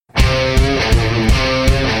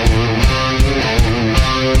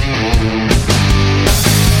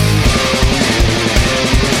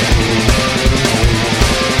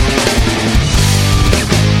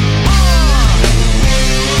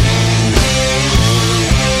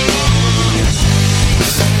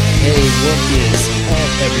is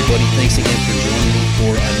up, everybody? Thanks again for joining me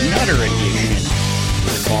for another edition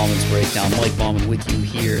of Bauman's Breakdown. Mike Bauman with you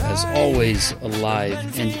here, as always,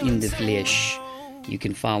 alive and in the flesh. You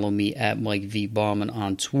can follow me at Mike V. Bauman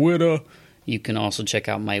on Twitter. You can also check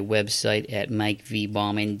out my website at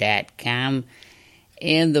mikevbauman.com.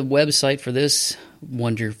 And the website for this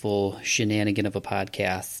wonderful shenanigan of a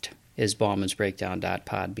podcast is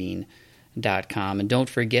baumansbreakdown.podbean.com. And don't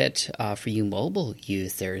forget, for you mobile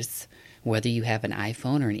users, whether you have an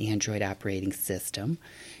iPhone or an Android operating system,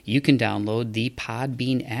 you can download the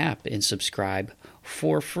Podbean app and subscribe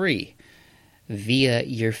for free via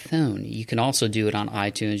your phone. You can also do it on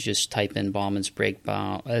iTunes. Just type in Bauman's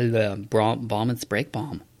Breakdown. Bauman's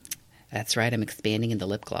Breakdown. That's right, I'm expanding into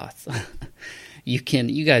lip gloss. You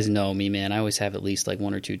guys know me, man. I always have at least like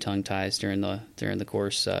one or two tongue ties during the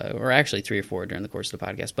course, or actually 3 or 4 during the course of the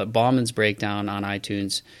podcast. But Bauman's Breakdown on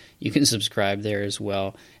iTunes, you can subscribe there as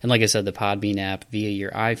well. And like I said, the Podbean app via your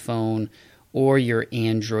iPhone or your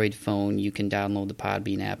Android phone, you can download the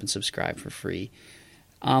Podbean app and subscribe for free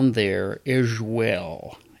on there as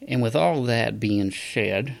well. And with all that being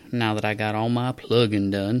said, now that I got all my plugging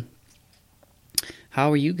done,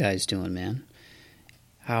 how are you guys doing, man?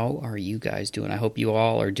 How are you guys doing? I hope you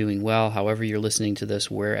all are doing well. However you're listening to this,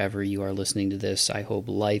 wherever you are listening to this, I hope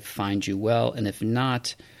life finds you well. And if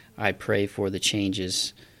not, I pray for the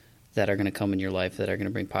changes that are going to come in your life that are going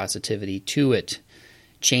to bring positivity to it.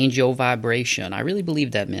 Change your vibration. I really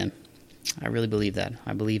believe that, man. I really believe that.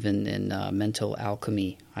 I believe in mental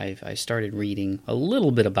alchemy. I started reading a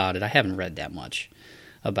little bit about it. I haven't read that much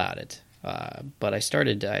about it, but I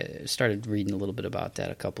started reading a little bit about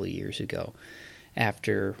that a couple of years ago,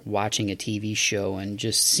 after watching a TV show and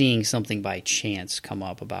just seeing something by chance come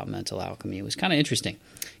up about mental alchemy. It was kind of interesting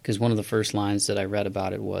because one of the first lines that I read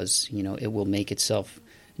about it was, it will make itself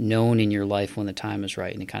known in your life when the time is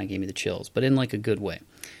right, and it kind of gave me the chills, but in like a good way.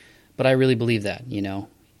 But I really believe that,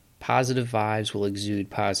 positive vibes will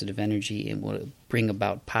exude positive energy and will bring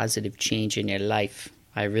about positive change in your life.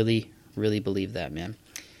 I really, really believe that, man.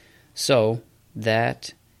 So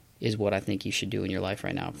that is what I think you should do in your life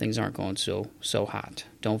right now. If things aren't going so hot,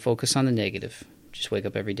 don't focus on the negative. Just wake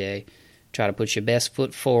up every day, try to put your best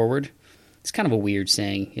foot forward. It's kind of a weird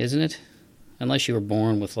saying, isn't it? Unless you were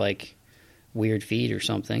born with like weird feet or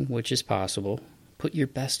something, which is possible. Put your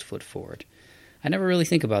best foot forward. I never really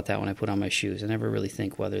think about that when I put on my shoes. I never really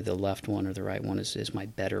think whether the left one or the right one is my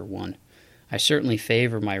better one. I certainly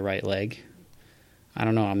favor my right leg. I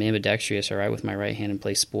don't know, I'm ambidextrous, all right, with my right hand and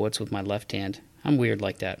play sports with my left hand. I'm weird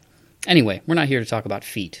like that. Anyway, we're not here to talk about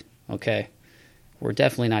feet, okay? We're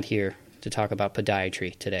definitely not here to talk about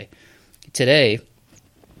podiatry today. Today,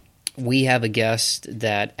 we have a guest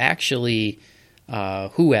that I should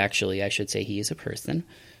say he is a person,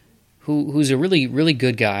 who's a really, really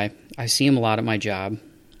good guy. I see him a lot at my job,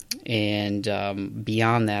 and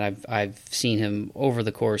beyond that, I've seen him over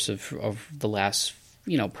the course of the last,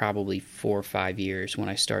 probably 4 or 5 years when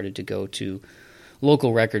I started to go to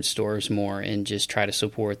local record stores more and just try to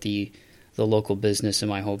support the local business in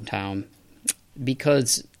my hometown,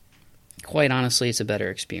 because quite honestly, it's a better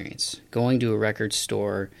experience. Going to a record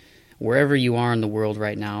store, wherever you are in the world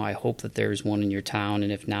right now, I hope that there's one in your town,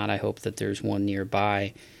 and if not, I hope that there's one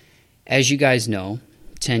nearby. As you guys know,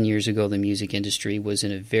 10 years ago, the music industry was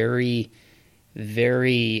in a very,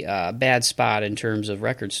 very bad spot in terms of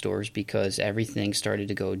record stores because everything started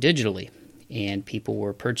to go digitally, and people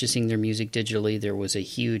were purchasing their music digitally. There was a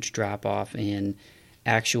huge drop-off in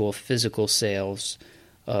actual physical sales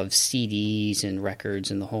of CDs and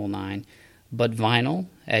records and the whole nine. But vinyl,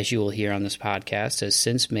 as you will hear on this podcast, has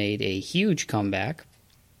since made a huge comeback.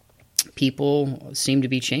 People seem to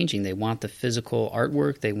be changing. They want the physical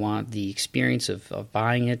artwork. They want the experience of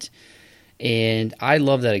buying it. And I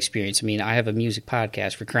love that experience. I mean, I have a music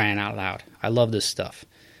podcast, for crying out loud. I love this stuff.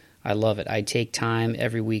 I love it. I take time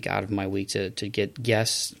every week out of my week to get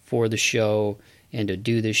guests for the show and to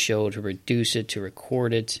do this show, to produce it, to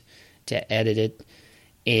record it, to edit it.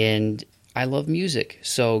 And I love music.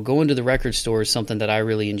 So going to the record store is something that I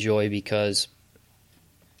really enjoy because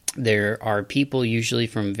there are people usually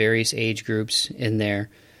from various age groups in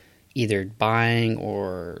there either buying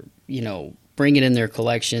or, bringing in their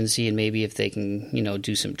collection, seeing maybe if they can,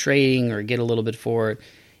 do some trading or get a little bit for it.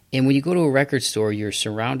 And when you go to a record store, you're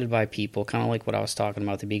surrounded by people, kind of like what I was talking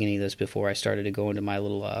about at the beginning of this before I started to go into my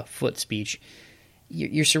little foot speech.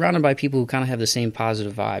 You're surrounded by people who kind of have the same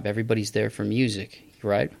positive vibe. Everybody's there for music,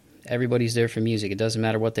 right? Everybody's there for music. It doesn't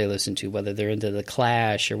matter what they listen to, whether they're into The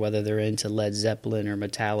Clash or whether they're into Led Zeppelin or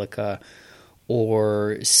Metallica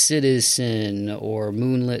or Citizen or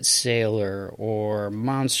Moonlit Sailor or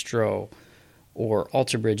Monstro or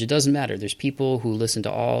Alter Bridge. It doesn't matter. There's people who listen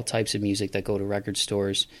to all types of music that go to record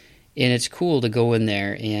stores. And it's cool to go in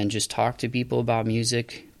there and just talk to people about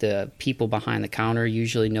music. The people behind the counter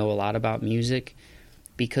usually know a lot about music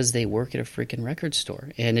because they work at a freaking record store.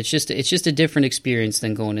 And it's just a different experience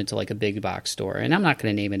than going into like a big box store. And I'm not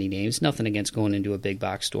going to name any names. Nothing against going into a big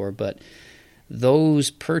box store, but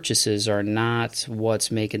those purchases are not what's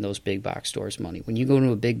making those big box stores money. When you go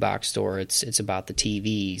to a big box store, it's about the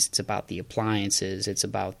TVs, it's about the appliances, it's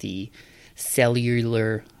about the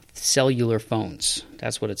cellular phones.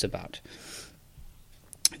 That's what it's about.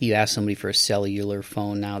 If you ask somebody for a cellular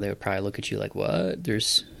phone now, they would probably look at you like, what?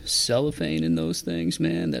 There's cellophane in those things,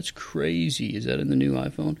 man? That's crazy. Is that in the new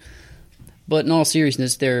iPhone? But in all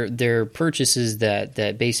seriousness, they're purchases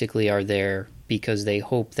that basically are there because they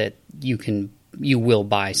hope that you will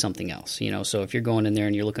buy something else. So if you're going in there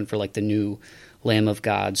and you're looking for like the new Lamb of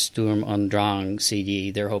God Sturm und Drang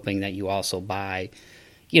CD, they're hoping that you also buy,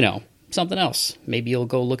 something else. Maybe you'll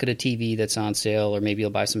go look at a TV that's on sale, or maybe you'll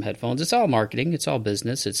buy some headphones. It's all marketing. It's all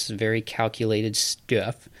business. It's very calculated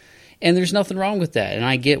stuff. And there's nothing wrong with that. And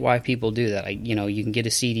I get why people do that. You can get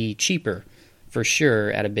a CD cheaper for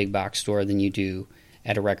sure at a big box store than you do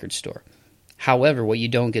at a record store. However, what you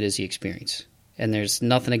don't get is the experience. And there's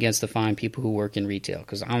nothing against the fine people who work in retail,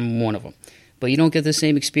 because I'm one of them. But you don't get the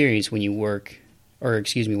same experience when you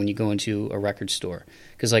when you go into a record store.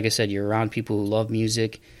 Because like I said, you're around people who love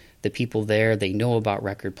music. The people there, they know about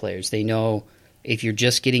record players. They know if you're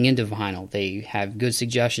just getting into vinyl, they have good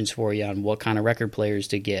suggestions for you on what kind of record players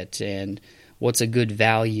to get and what's a good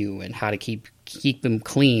value and how to keep them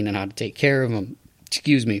clean and how to take care of them.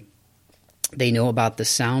 They know about the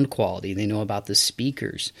sound quality. They know about the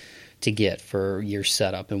speakers to get for your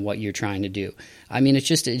setup and what you're trying to do. I mean, it's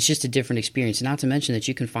just a different experience. Not to mention that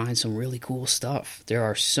you can find some really cool stuff. There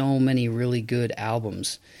are so many really good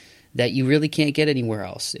albums that you really can't get anywhere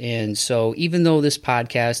else. And so even though this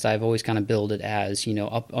podcast, I've always kind of billed it as,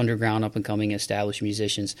 underground, up-and-coming, established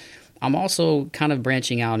musicians, I'm also kind of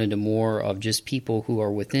branching out into more of just people who are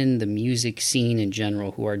within the music scene in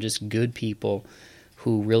general, who are just good people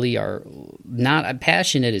who really are not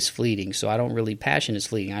passionate is fleeting. So passion is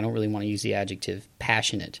fleeting. I don't really want to use the adjective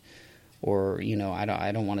passionate, or,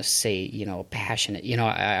 I don't want to say, passionate.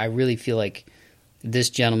 I really feel like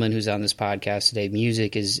this gentleman who's on this podcast today,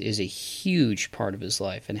 music is a huge part of his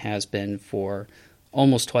life and has been for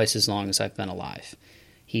almost twice as long as I've been alive.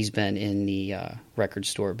 He's been in the record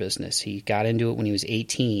store business. He got into it when he was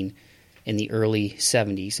 18 in the early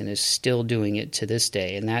 70s and is still doing it to this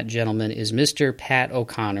day. And that gentleman is Mr. Pat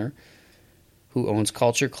O'Connor, who owns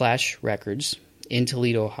Culture Clash Records in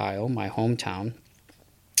Toledo, Ohio, my hometown.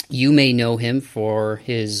 You may know him for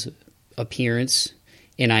his appearance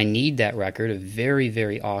in I Need That Record, a very,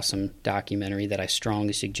 very awesome documentary that I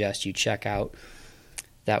strongly suggest you check out.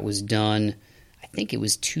 That was done, I think it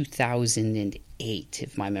was 2008,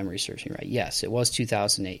 if my memory serves me right. Yes, it was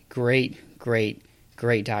 2008.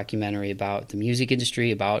 Great documentary about the music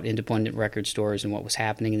industry, about independent record stores and what was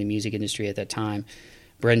happening in the music industry at that time.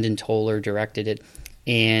 Brendan Toller directed it,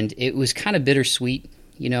 and it was kind of bittersweet,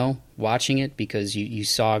 watching it, because you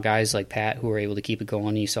saw guys like Pat who were able to keep it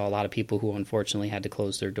going. You saw a lot of people who unfortunately had to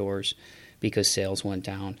close their doors because sales went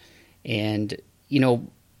down. And,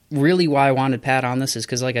 really why I wanted Pat on this is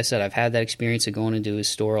because, like I said, I've had that experience of going into his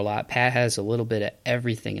store a lot. Pat has a little bit of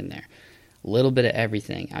everything in there. A little bit of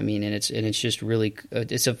everything. I mean, and it's just really,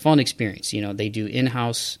 it's a fun experience. They do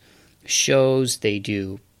in-house shows. They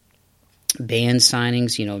do band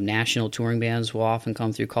signings. National touring bands will often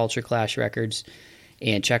come through Culture Clash Records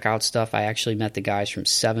and check out stuff. I actually met the guys from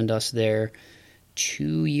Sevendust there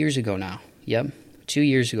 2 years ago now. Yep, 2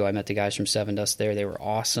 years ago I met the guys from Sevendust there. They were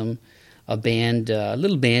awesome. A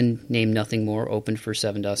little band named Nothing More opened for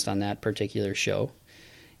Sevendust on that particular show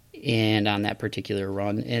and on that particular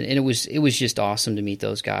run. And it was just awesome to meet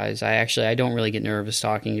those guys. I don't really get nervous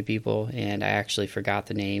talking to people, and I actually forgot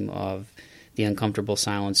the name of the Uncomfortable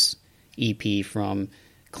Silence EP from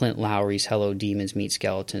Clint Lowry's Hello Demons Meet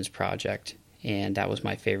Skeletons project. And that was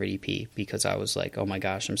my favorite EP because I was like, oh my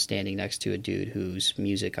gosh, I'm standing next to a dude whose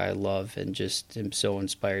music I love and just am so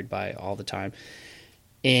inspired by all the time.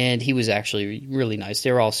 And he was actually really nice.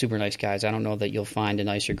 They were all super nice guys. I don't know that you'll find a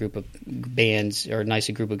nicer group of bands or a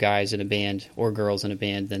nicer group of guys in a band or girls in a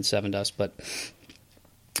band than Sevendust, but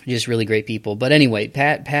just really great people. But anyway,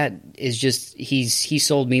 Pat is just, he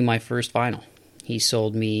sold me my first vinyl. He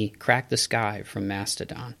sold me Crack the Sky from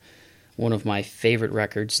Mastodon, one of my favorite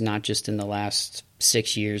records, not just in the last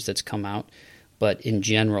 6 years that's come out, but in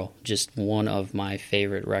general, just one of my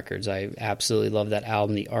favorite records. I absolutely love that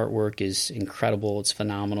album. The artwork is incredible. It's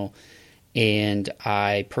phenomenal. And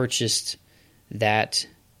I purchased that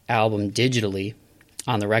album digitally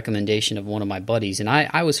on the recommendation of one of my buddies. And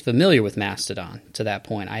I was familiar with Mastodon to that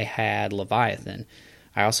point. I had Leviathan.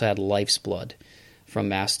 I also had Life's Blood from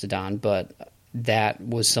Mastodon, but that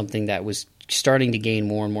was something that was starting to gain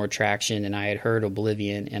more and more traction, and I had heard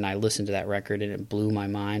Oblivion, and I listened to that record, and it blew my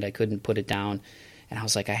mind. I couldn't put it down, and I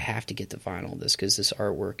was like, I have to get the vinyl of this because this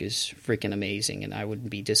artwork is freaking amazing, and I wouldn't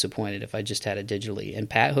be disappointed if I just had it digitally. And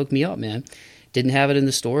Pat hooked me up, man. Didn't have it in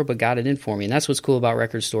the store, but got it in for me, and that's what's cool about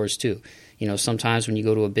record stores, too. You know, sometimes when you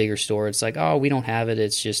go to a bigger store, it's like, oh, we don't have it,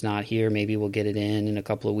 it's just not here, maybe we'll get it in a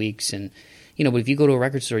couple of weeks, and, you know, but if you go to a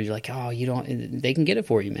record store, you're like, oh, you don't, they can get it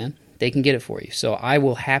for you, man. They can get it for you. So I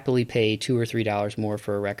will happily pay $2 or $3 more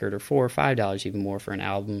for a record, or $4 or $5 even more for an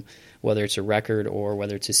album, whether it's a record or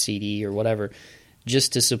whether it's a CD or whatever,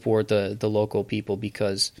 just to support the local people,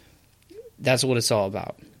 because that's what it's all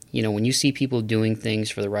about. You know, when you see people doing things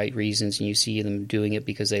for the right reasons and you see them doing it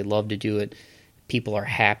because they love to do it, people are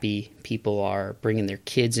happy, people are bringing their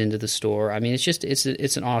kids into the store. I mean, it's just, it's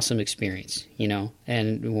an awesome experience, you know,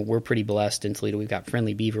 and we're pretty blessed in Toledo. We've got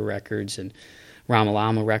Friendly Beaver Records, and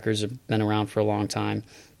Ramalama Records have been around for a long time.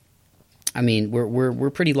 I mean, we're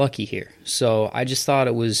pretty lucky here. So I just thought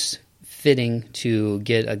it was fitting to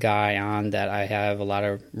get a guy on that I have a lot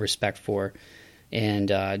of respect for, and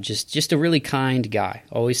just a really kind guy.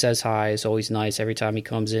 Always says hi, is always nice. Every time he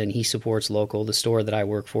comes in, he supports local. The store that I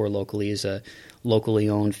work for locally is a locally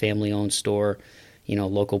owned, family-owned store. You know,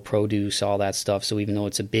 local produce, all that stuff. So even though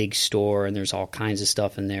it's a big store and there's all kinds of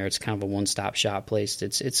stuff in there, it's kind of a one-stop shop place.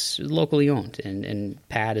 It's locally owned, and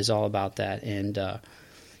Pat is all about that. And,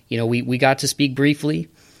 you know, we got to speak briefly,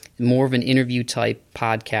 more of an interview-type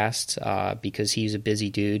podcast because he's a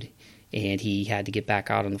busy dude, and he had to get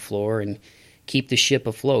back out on the floor and keep the ship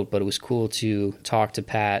afloat. But it was cool to talk to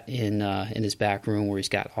Pat in his back room where he's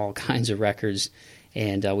got all kinds of records.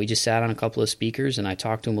 And we just sat on a couple of speakers, and I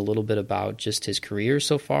talked to him a little bit about just his career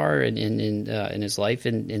so far and in his life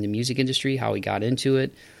in the music industry, how he got into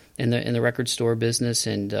it in the record store business.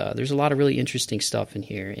 And there's a lot of really interesting stuff in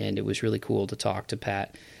here, and it was really cool to talk to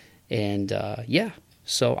Pat. And yeah,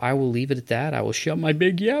 so I will leave it at that. I will shut my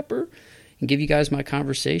big yapper and give you guys my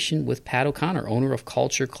conversation with Pat O'Connor, owner of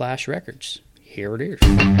Culture Clash Records. Here it is.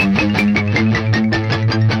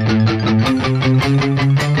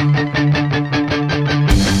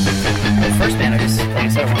 First, man, like I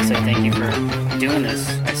said, I want to say thank you for doing this.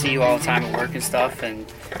 I see you all the time at work and stuff,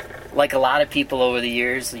 and like a lot of people over the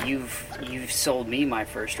years, you've sold me my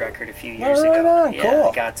first record a few years ago. On, yeah, cool.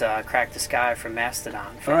 I got Crack the Sky from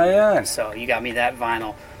Mastodon. Right on. So you got me that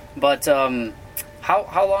vinyl. But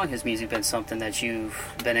how long has music been something that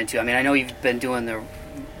you've been into? I mean, I know you've been doing the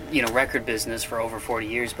record business for over 40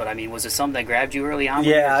 years, but I mean, was it something that grabbed you early on when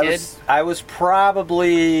you were a kid? I was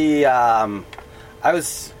probably I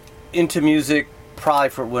was into music probably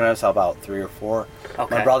for when I was about 3 or 4.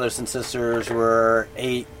 Okay. My brothers and sisters were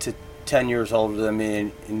 8 to 10 years older than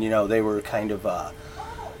me, and you know, they were kind of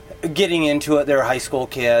getting into it. They were high school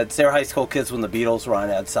kids. They were high school kids when the Beatles were on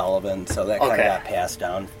Ed Sullivan, so that kind of got passed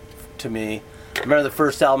down to me. I remember the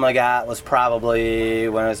first album I got was probably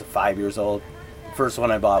when I was 5 years old. First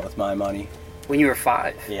one I bought with my money. When you were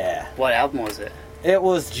 5? Yeah. What album was it? It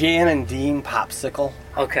was Jan and Dean Popsicle.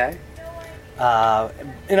 Okay.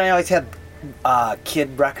 And I always had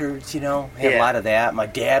kid records, you know. Had a lot of that. My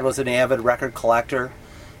dad was an avid record collector.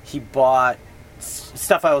 He bought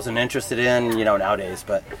stuff I wasn't interested in, you know, nowadays,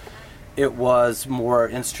 but it was more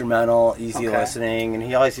instrumental, easy listening, and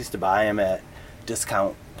he always used to buy them at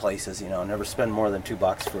discount places, you know, never spend more than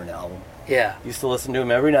 $2 for an album. Yeah. Used to listen to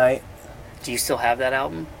him every night. Do you still have that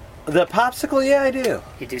album? The Popsicle, yeah, I do.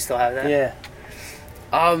 You do still have that? Yeah.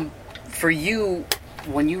 For you,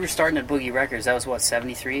 when you were starting at Boogie Records, that was what,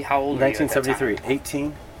 73? How old were you at that time? 1973,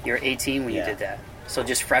 18. You were 18 when you did that? So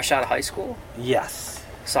just fresh out of high school? Yes.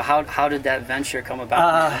 So how did that venture come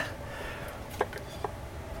about?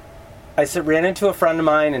 I ran into a friend of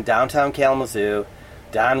mine in downtown Kalamazoo,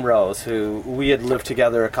 Don Rose, who we had lived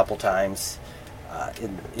together a couple times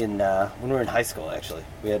when we were in high school, actually.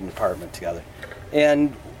 We had an apartment together.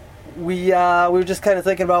 And we were just kind of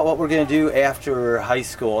thinking about what we're going to do after high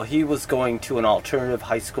school. He was going to an alternative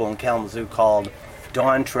high school in Kalamazoo called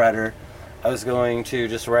Dawn Treader. I was going to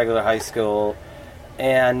just a regular high school.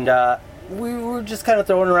 And we were just kind of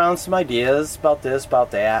throwing around some ideas about this,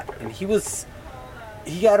 about that. And he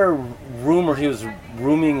got a room where he was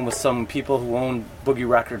rooming with some people who owned Boogie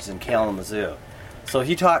Records in Kalamazoo. So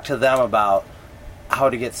he talked to them about how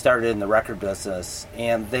to get started in the record business,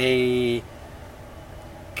 and they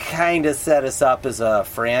kind of set us up as a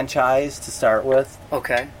franchise to start with.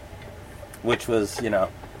 Okay. Which was, you know,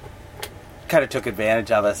 kind of took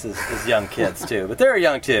advantage of us as young kids too. But they were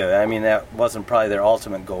young too. I mean, that wasn't probably their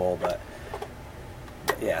ultimate goal, but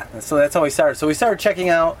yeah. So that's how we started. So we started checking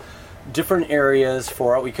out different areas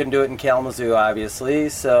for it. We couldn't do it in Kalamazoo, obviously,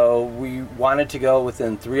 so we wanted to go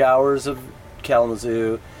within 3 hours of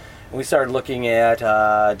Kalamazoo. And we started looking at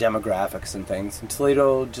demographics and things, and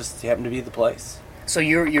Toledo just happened to be the place. So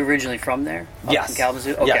you're originally from there? Yes. From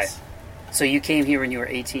Kalamazoo? Okay. Yes. So you came here when you were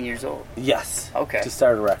 18 years old? Yes. Okay. To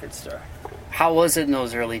start a record store. How was it in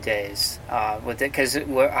those early days? Because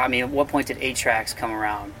I mean, at what point did 8-tracks come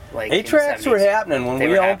around? Like 8-tracks were happening when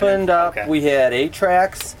we opened up. Okay. We had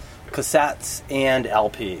 8-tracks, cassettes, and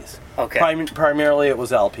LPs. Okay. Primarily, it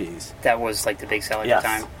was LPs. That was like the big seller Yes.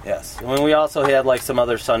 at the time. Yes. And we also had like some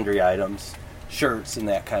other sundry items, shirts, and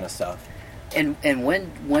that kind of stuff. And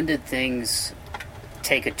when did things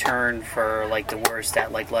take a turn for like the worst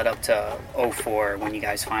that like led up to 04 when you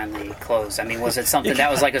guys finally closed? I mean, was it something that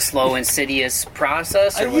was like a slow, insidious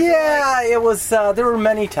process? Or was it was. There were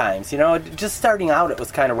many times. You know, just starting out, it was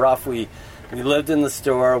kind of rough. We lived in the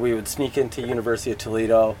store. We would sneak into University of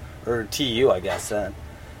Toledo, or TU, I guess then,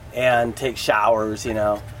 and take showers. You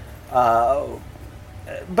know,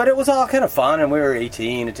 but it was all kind of fun, and we were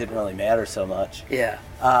 18. It didn't really matter so much. Yeah.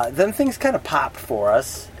 Then things kind of popped for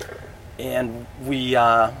us. And we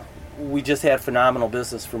just had phenomenal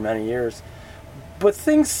business for many years. But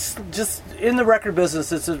things just, in the record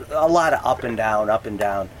business, it's a lot of up and down, up and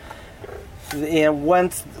down. And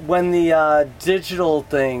when the digital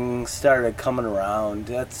thing started coming around,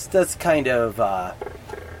 that's kind of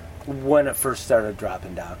when it first started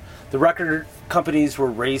dropping down. The record companies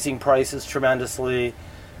were raising prices tremendously.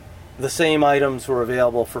 The same items were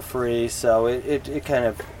available for free, so it kind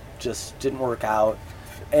of just didn't work out.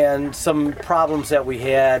 And some problems that we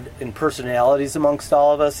had in personalities amongst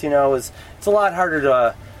all of us, you know, it's a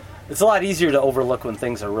lot easier to overlook when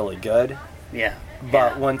things are really good. Yeah.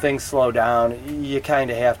 But when things slow down, you kind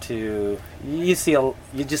of have to. You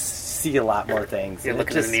just see a lot more things. You're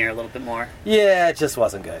looking in the mirror a little bit more. Yeah, it just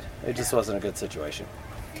wasn't good. It just wasn't a good situation.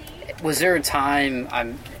 Was there a time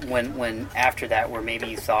when after that where maybe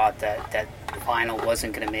you thought that vinyl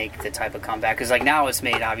wasn't going to make the type of comeback? Because like now it's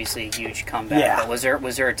made obviously a huge comeback. Yeah. But was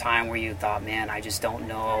there a time where you thought, man, I just don't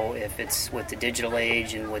know if it's with the digital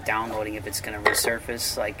age and with downloading if it's going to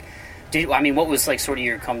resurface? Like, what was like sort of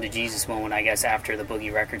your come to Jesus moment, I guess, after the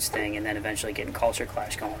Boogie Records thing and then eventually getting Culture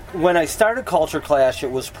Clash going? When I started Culture Clash, it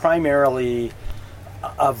was primarily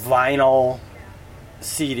a vinyl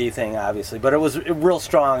CD thing, obviously, but it was a real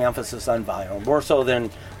strong emphasis on vinyl, more so than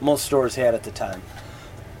most stores had at the time.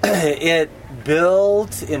 It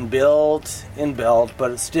built and built and built, but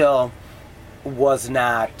it still was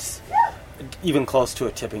not even close to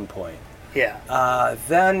a tipping point. Yeah.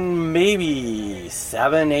 Then maybe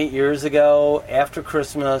 7-8 years ago, after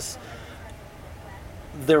Christmas,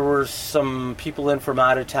 there were some people in from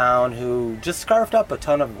out of town who just scarfed up a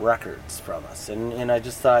ton of records from us, and I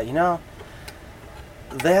just thought, you know,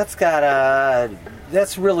 that's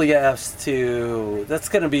really that's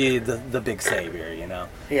going to be the big savior, you know.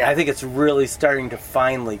 Yeah. I think it's really starting to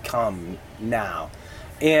finally come now.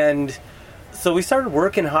 And so we started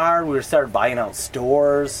working hard. We started buying out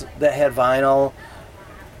stores that had vinyl,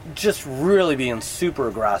 just really being super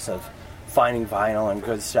aggressive, finding vinyl and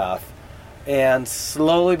good stuff. And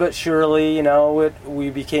slowly but surely, you know, we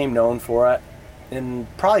became known for it. And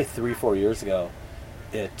probably 3-4 years ago,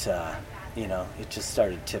 it just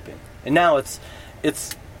started tipping, and now it's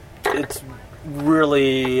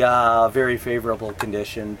really very favorable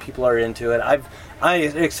condition. People are into it.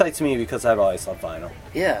 It excites me because I've always loved vinyl.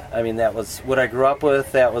 Yeah. I mean, that was what I grew up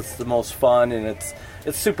with. That was the most fun, and it's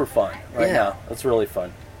super fun right now. It's really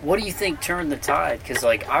fun. What do you think turned the tide? Because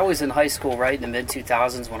like I was in high school, right in the mid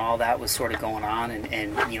 2000s when all that was sort of going on,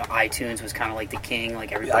 and you know iTunes was kind of like the king.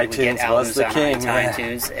 Like everybody would get albums on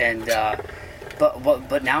iTunes, and.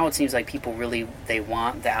 But now it seems like people really, they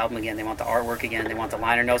want the album again, they want the artwork again, they want the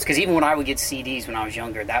liner notes. Because even when I would get CDs when I was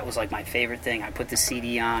younger, that was like my favorite thing. I put the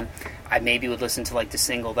CD on, I maybe would listen to like the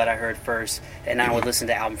single that I heard first, and then I would listen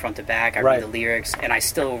to the album front to back, I read the lyrics, and I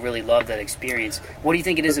still really love that experience. What do you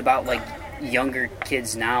think it is about like younger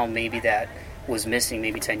kids now maybe that was missing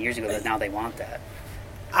maybe 10 years ago that now they want that?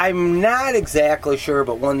 I'm not exactly sure,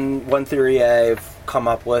 but one theory I've come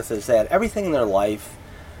up with is that everything in their life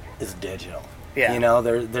is digital. Yeah. You know,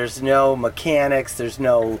 there's no mechanics, there's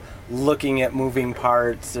no looking at moving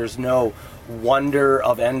parts, there's no wonder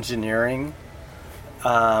of engineering.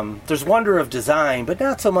 There's wonder of design, but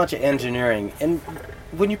not so much engineering. And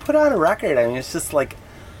when you put on a record, I mean, it's just like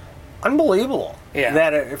unbelievable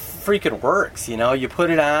that it freaking works. You know, you put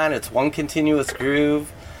it on, it's one continuous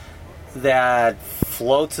groove that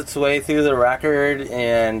floats its way through the record,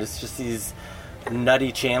 and it's just these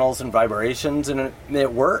nutty channels and vibrations, and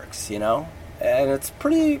it works, you know? And it's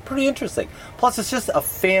pretty interesting. Plus, it's just a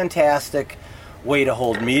fantastic way to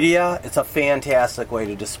hold media. It's a fantastic way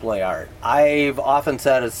to display art. I've often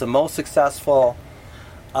said it's the most successful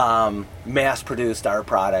mass-produced art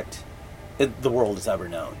product the world has ever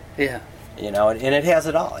known. Yeah. You know, and it has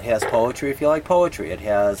it all. It has poetry if you like poetry. It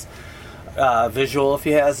has visual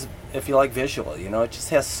if you like visual. You know, it just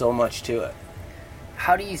has so much to it.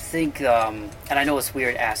 How do you think, and I know it's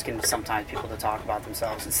weird asking sometimes people to talk about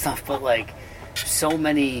themselves and stuff, but like so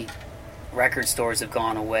many record stores have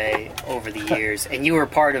gone away over the years, and you were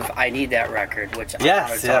part of I Need That Record, which I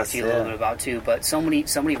want to talk to you a little bit about too, but so many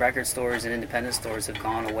record stores and independent stores have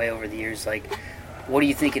gone away over the years. Like, what do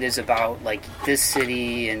you think it is about like this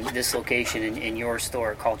city and this location in your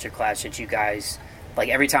store, Culture Clash, that you guys, like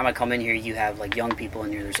every time I come in here, you have like young people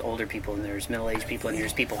in here, there's older people in there, there's middle-aged people in here,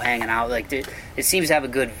 there's people hanging out. Like it seems to have a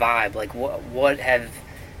good vibe. Like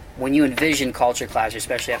when you envision Culture Clash,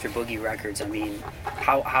 especially after Boogie Records, I mean,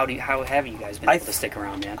 how have you guys been able to stick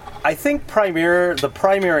around, man? I think the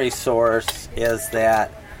primary source is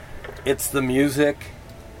that it's the music,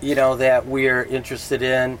 you know, that we're interested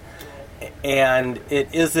in, and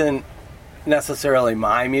it isn't necessarily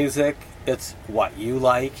my music. It's what you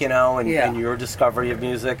like, you know, and your discovery of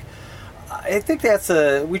music. I think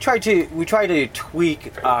we try to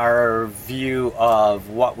tweak our view of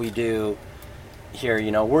what we do here.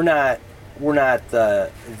 You know, we're not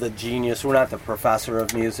the genius. We're not the professor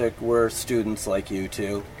of music. We're students like you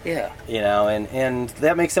too. Yeah. You know, and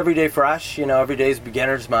that makes every day fresh. You know, every day's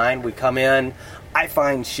beginner's mind. We come in, I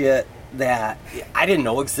find shit that I didn't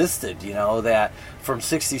know existed, you know, that from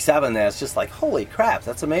 67 that's just like, holy crap,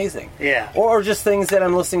 that's amazing. Yeah. Or just things that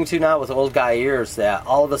I'm listening to now with old guy ears that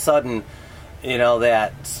all of a sudden, you know,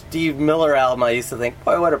 that Steve Miller album, I used to think,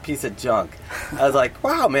 boy, what a piece of junk. I was like,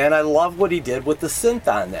 wow, man, I love what he did with the synth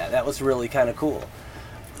on that. That was really kind of cool.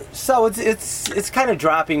 So it's kind of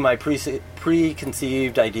dropping my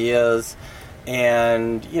preconceived ideas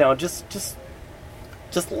and, you know, just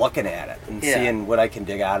looking at it and seeing what I can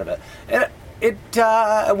dig out of it.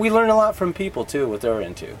 And we learn a lot from people, too, what they're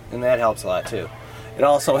into. And that helps a lot, too. It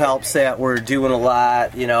also helps that we're doing a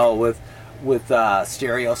lot, you know, with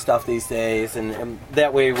stereo stuff these days. And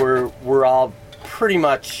that way we're all pretty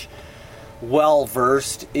much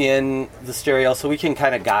well-versed in the stereo. So we can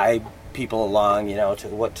kind of guide people along, you know, to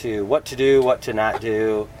what to do, what to not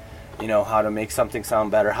do, you know, how to make something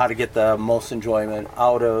sound better, how to get the most enjoyment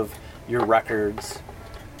out of your records.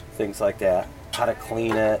 Things like that, how to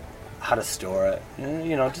clean it, how to store it,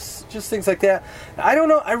 you know, just things like that. I don't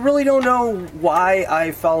know, I really don't know why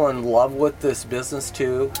I fell in love with this business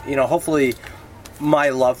too. You know, hopefully my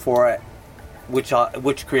love for it,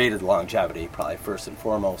 which created longevity, probably first and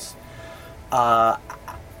foremost. I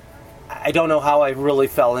don't know how I really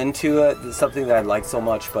fell into it. It's something that I like so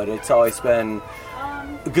much, but it's always been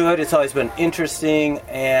good, it's always been interesting,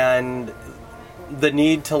 and the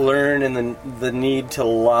need to learn and the need to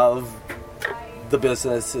love the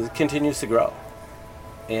business continues to grow,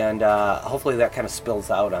 and hopefully that kind of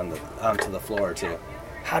spills out onto the floor too.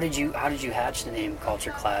 How did you hatch the name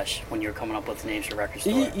Culture Clash when you were coming up with the names for record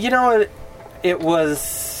store? You know, it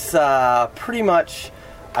was pretty much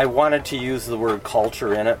I wanted to use the word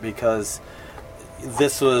culture in it because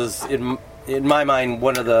this was in my mind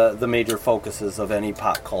one of the major focuses of any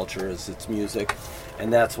pop culture is its music.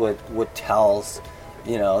 And that's what tells,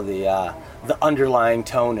 you know, the underlying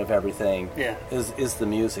tone of everything is the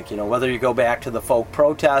music. You know, whether you go back to the folk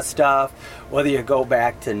protest stuff, whether you go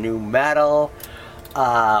back to nu metal,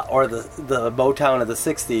 or the Motown of the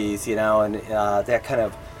 60s, you know, and that kind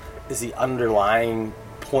of is the underlying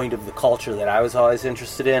point of the culture that I was always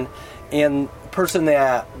interested in. And the person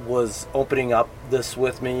that was opening up this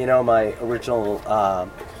with me, you know, my original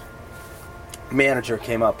manager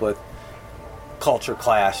came up with Culture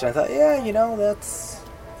Clash, and I thought, yeah, you know, that's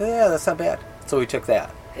not bad. So we took that.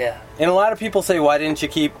 Yeah. And a lot of people say, why didn't you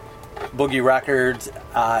keep Boogie Records?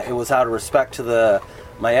 It was out of respect to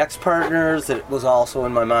my ex-partners. It was also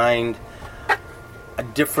in my mind a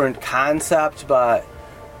different concept, but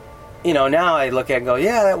you know, now I look at it and go,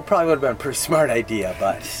 yeah, that probably would have been a pretty smart idea,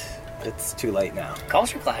 but it's too late now.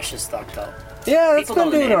 Culture Clash is stuck though. Yeah, it's been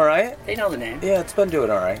doing all right. They know the name. Yeah, it's been doing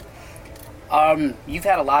all right. You've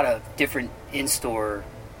had a lot of different in-store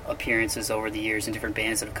appearances over the years and different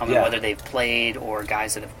bands that have come in, whether they've played or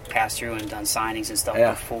guys that have passed through and done signings and stuff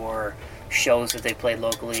before, shows that they played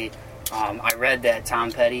locally. I read that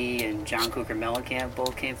Tom Petty and John Cougar Mellencamp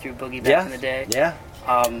both came through Boogie back in the day. Yeah.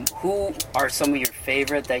 Who are some of your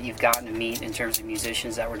favorite that you've gotten to meet in terms of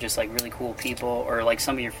musicians that were just like really cool people, or like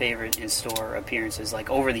some of your favorite in-store appearances like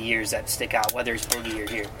over the years that stick out, whether it's Boogie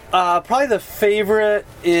or here? Probably the favorite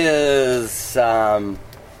is,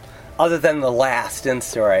 other than the last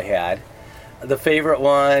in-store I had, the favorite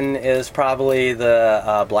one is probably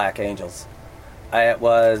the Black Angels. It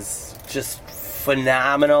was just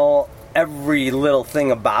phenomenal. Every little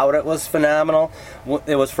thing about it was phenomenal.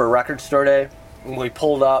 It was for Record Store Day. We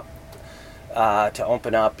pulled up to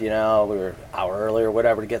open up, we were an hour early or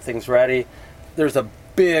whatever to get things ready. There's a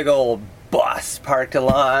big old bus parked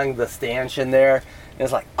along the stanchion there. And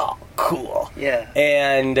it's like, oh, cool. Yeah.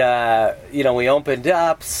 And, we opened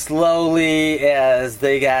up slowly as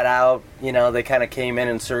they got out. They kind of came in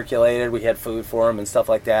and circulated. We had food for them and stuff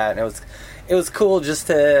like that. And it was cool just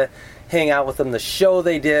to hang out with them. The show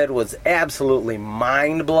they did was absolutely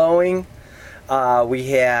mind-blowing. We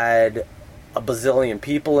had a bazillion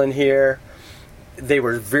people in here. They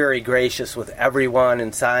were very gracious with everyone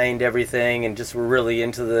and signed everything and just were really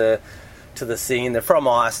into the scene. They're from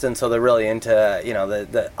Austin, so they're really into,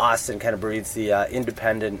 the Austin kind of breeds the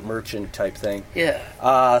independent merchant type thing.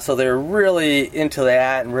 Yeah. So they're really into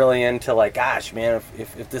that and really into like, gosh, man,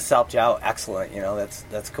 if this helped you out, excellent.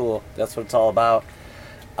 That's cool. That's what it's all about.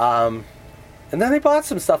 And then they bought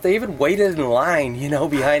some stuff. They even waited in line,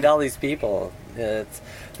 behind all these people. They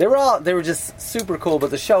were just super cool, but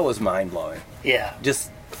the show was mind-blowing. Yeah. Just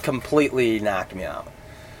completely knocked me out.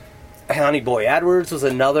 Honey Boy Edwards was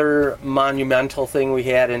another monumental thing we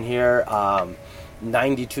had in here.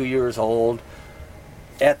 92 years old.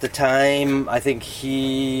 At the time, I think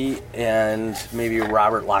he and maybe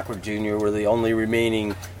Robert Lockwood Jr. were the only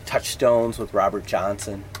remaining touchstones with Robert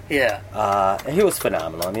Johnson. Yeah. And he was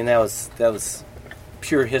phenomenal. I mean, that was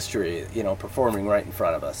pure history, performing right in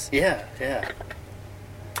front of us. Yeah.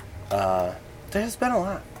 There's been a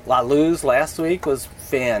lot. La Luz last week was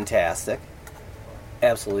fantastic.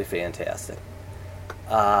 Absolutely fantastic.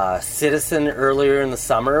 Citizen earlier in the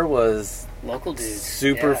summer was local dudes.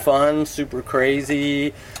 Super fun, super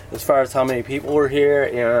crazy as far as how many people were here,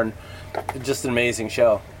 and just an amazing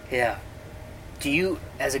show. Yeah. Do you,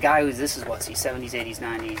 as a guy this is what, 70s, 80s,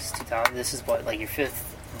 90s, 2000, this is what, like your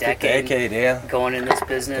fifth decade yeah. Going in this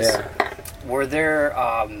business? Yeah. Were there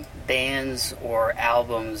bands or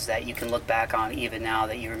albums that you can look back on even now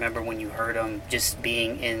that you remember when you heard them, just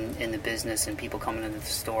being in the business and people coming into the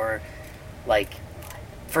store? Like,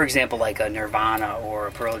 for example, like a Nirvana or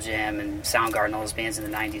a Pearl Jam and Soundgarden, all those bands in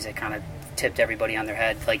the 90s that kind of tipped everybody on their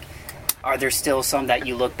head. Like, are there still some that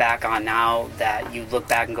you look back on now that you look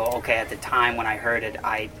back and go, okay, at the time when I heard it,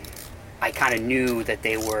 I kind of knew that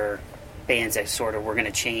they were bands that sort of were going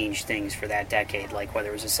to change things for that decade, like whether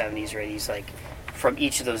it was the 70s or 80s, like from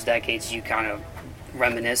each of those decades you kind of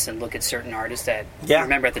reminisce and look at certain artists that you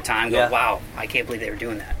remember at the time and go, wow, I can't believe they were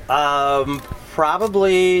doing that?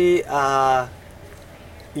 Probably,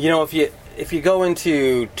 if you go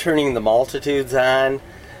into Turning the Multitudes on,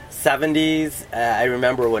 70s, I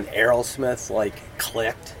remember when Aerosmith,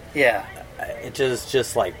 clicked. Yeah. It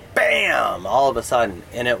just like, bam, all of a sudden.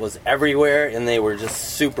 And it was everywhere, and they were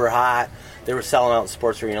just super hot. They were selling out the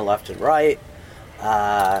Sports Arena left and right.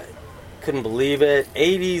 Couldn't believe it.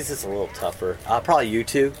 80s is a little tougher. Probably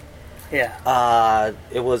U2. Yeah.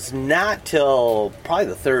 It was not till probably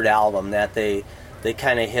the third album that they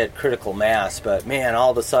kind of hit critical mass, but man, all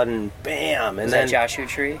of a sudden, bam! And then Joshua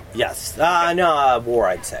Tree? Yes. No, War,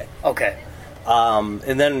 I'd say. Okay.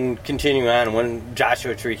 And then continuing on, when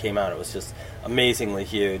Joshua Tree came out, it was just amazingly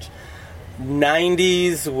huge.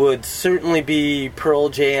 90s would certainly be Pearl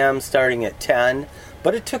Jam starting at 10,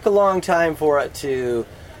 but it took a long time for it to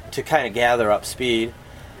kind of gather up speed.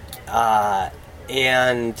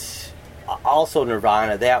 And also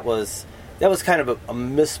Nirvana, that was kind of a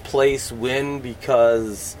misplaced win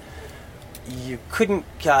because you couldn't...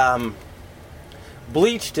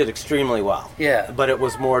 Bleach did extremely well. Yeah. But it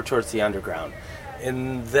was more towards the underground.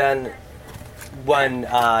 And then when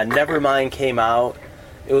Nevermind came out,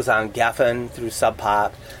 it was on Geffen through Sub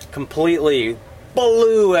Pop, completely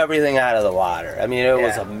blew everything out of the water. I mean, it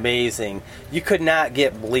was amazing. You could not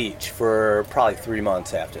get Bleach for probably 3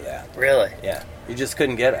 months after that. Really? Yeah. You just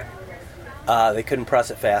couldn't get it. They couldn't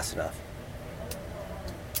press it fast enough.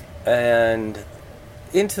 And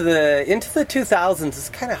into the 2000s, it's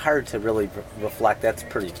kind of hard to really reflect. That's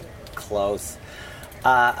pretty close.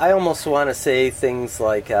 I almost want to say things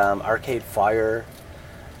like Arcade Fire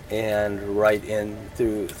and right in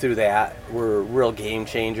through that were real game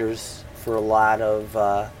changers for a lot of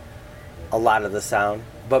the sound.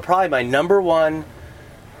 But probably my number one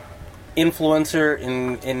influencer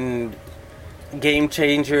in game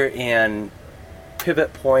changer and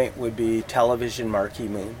pivot point would be Television Marquee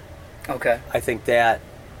Moon. Okay. I think that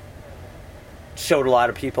showed a lot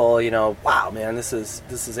of people, wow, man, this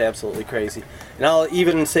is absolutely crazy. And I'll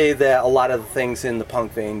even say that a lot of the things in the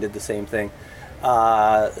punk vein did the same thing.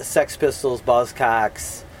 Sex Pistols,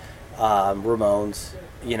 Buzzcocks, Ramones,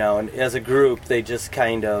 and as a group, they just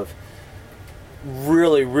kind of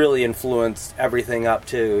really, really influenced everything up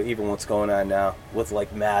to even what's going on now with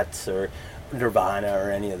like Mets or Nirvana or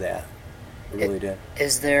any of that. It really did.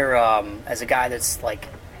 Is there, as a guy that's like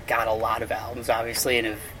got a lot of albums, obviously, and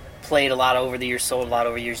have played a lot over the years, sold a lot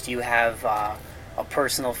over the years, do you have a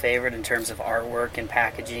personal favorite in terms of artwork and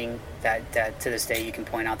packaging that to this day you can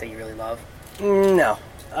point out that you really love? No,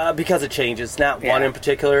 because it changes. Not one in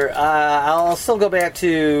particular. I'll still go back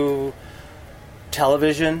to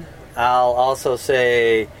Television. I'll also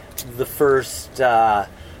say the first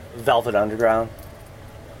Velvet Underground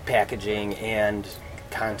packaging and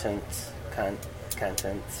contents,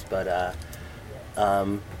 but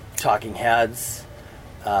Talking Heads,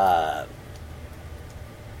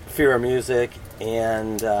 Fear of Music,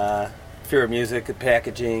 and Fear of Music, the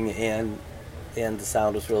packaging and the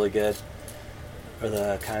sound was really good, or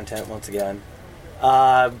the content once again.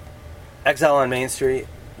 Exile on Main Street,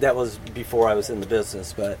 that was before I was in the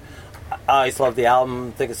business, but I always loved the album.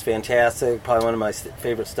 I think it's fantastic, probably one of my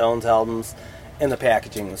favorite Stones albums, and the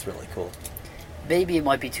packaging was really cool. Maybe it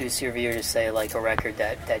might be too severe to say like a record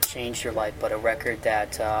that changed your life, but a record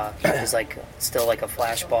that is like still like a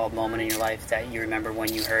flashbulb moment in your life that you remember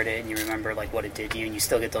when you heard it and you remember like what it did to you, and you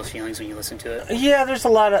still get those feelings when you listen to it. Yeah, there's a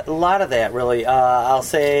lot of that really. I'll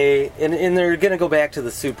say, and they're going to go back to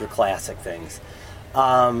the super classic things,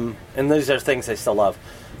 and these are things I still love.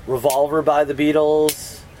 Revolver by the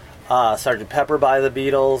Beatles, Sgt. Pepper by the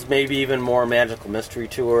Beatles, maybe even more Magical Mystery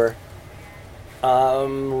Tour.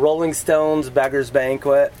 Rolling Stones, Beggar's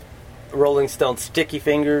Banquet, Rolling Stones, Sticky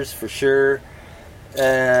Fingers for sure.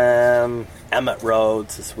 Emmett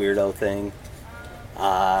Rhodes, this weirdo thing.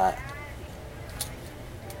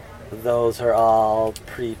 Those are all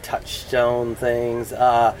pretty touchstone things.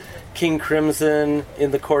 King Crimson, In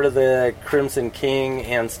the Court of the Crimson King,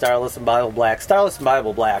 and Starless and Bible Black. Starless and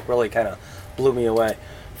Bible Black really kind of blew me away.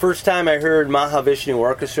 First time I heard Mahavishnu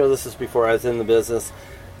Orchestra, this was before I was in the business.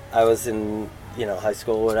 I was in high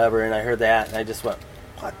school or whatever, and I heard that, and I just went,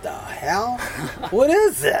 what the hell? What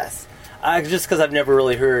is this? Just because I've never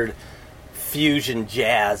really heard fusion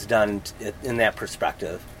jazz done in that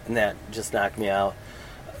perspective, and that just knocked me out.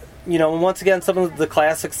 Once again, some of the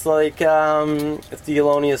classics like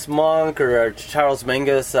Thelonious Monk or Charles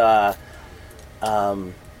Mingus,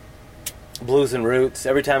 Blues and Roots.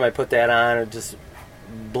 Every time I put that on, it just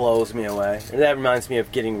blows me away. And that reminds me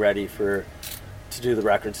of getting ready to do the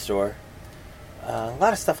record store. A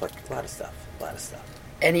lot of stuff.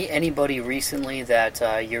 Anybody recently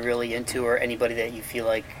that you're really into, or anybody that you feel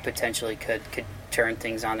like potentially could turn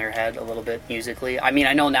things on their head a little bit musically? I mean,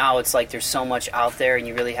 I know now it's like there's so much out there and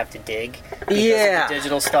you really have to dig because of the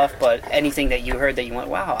digital stuff, but anything that you heard that you went,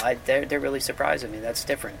 wow, they're really surprising me, that's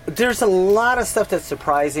different. There's a lot of stuff that's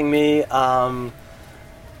surprising me.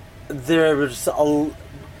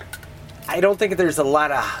 I don't think there's a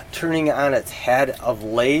lot of turning on its head of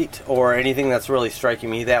late or anything that's really striking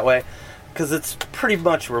me that way, because it's pretty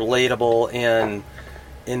much relatable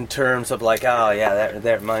in terms of like, oh yeah,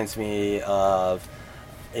 that reminds me of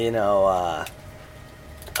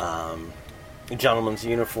Gentleman's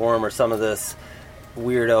Uniform or some of this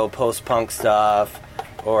weirdo post-punk stuff,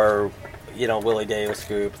 or Willie Davis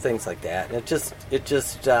Group, things like that. It just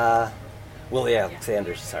Willie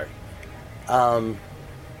Alexander, sorry.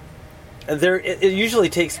 It usually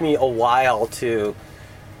takes me a while to,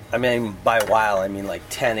 I mean, by a while, I mean like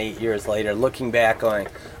 8 years later, looking back going,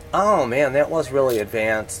 oh man, that was really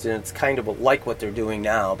advanced, and it's kind of like what they're doing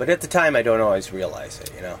now. But at the time, I don't always realize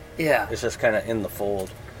it, Yeah. It's just kind of in the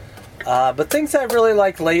fold. But things I really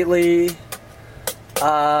like lately,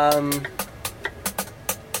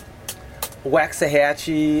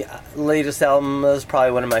 Waxahachie, latest album is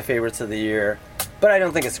probably one of my favorites of the year. But I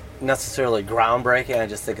don't think it's necessarily groundbreaking. I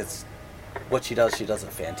just think it's what she does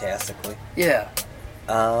it fantastically. Yeah.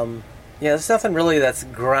 There's nothing really that's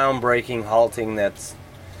groundbreaking, halting, that's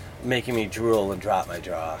making me drool and drop my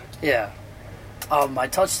jaw. Yeah. I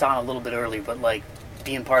touched on it a little bit earlier, but like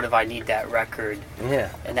being part of I Need That record.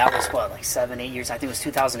 Yeah. And that was what, like 7-8 years? I think it was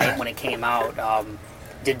 2008 when it came out.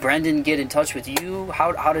 Did Brendan get in touch with you?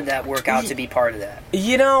 How did that work out to be part of that?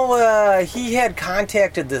 He had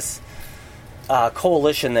contacted this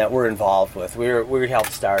coalition that we're involved with. We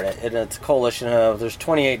helped start it, and it's a coalition of, there's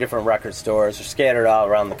 28 different record stores. They're scattered all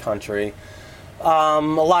around the country. A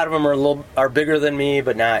lot of them are bigger than me,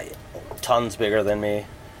 but not tons bigger than me.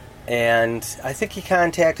 And I think he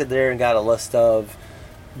contacted there and got a list of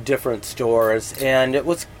different stores. And it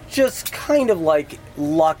was just kind of like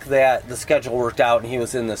luck that the schedule worked out and he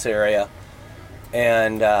was in this area.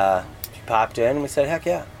 And he popped in and we said, heck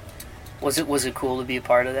yeah. Was it cool to be a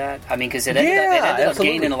part of that? I mean, because it ended up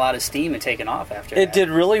gaining a lot of steam and taking off after that. It did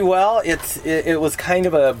really well. It was kind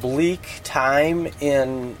of a bleak time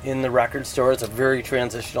in the record store. It's a very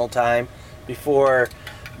transitional time before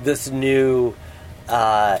this new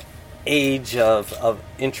age of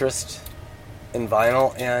interest in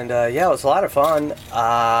vinyl. And it was a lot of fun.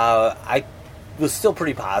 I was still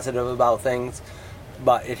pretty positive about things,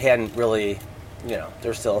 but it hadn't really,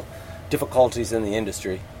 there's still difficulties in the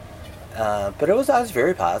industry. But I was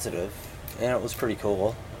very positive, and it was pretty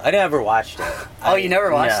cool. I never watched it. You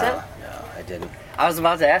never watched it? No, I didn't. I was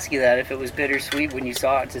about to ask you that, if it was bittersweet when you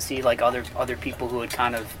saw it, to see like other people who had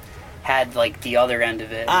kind of had like the other end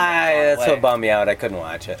of it. That's what bummed me out. I couldn't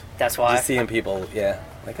watch it. That's why? Just seeing people,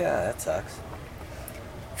 that sucks.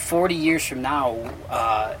 40 years from now,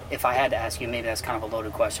 if I had to ask you, maybe that's kind of a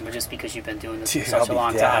loaded question, but just because you've been doing this for such a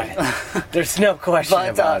long time. There's no question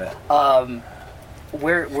about it.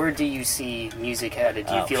 Where do you see music headed?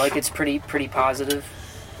 Do you feel like it's pretty positive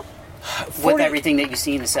with everything that you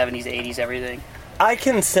see in the 70s, 80s, everything? I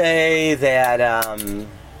can say that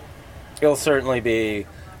it'll certainly be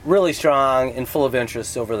really strong and full of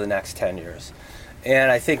interest over the next 10 years. And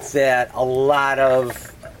I think that a lot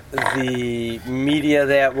of the media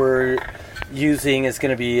that we're using is going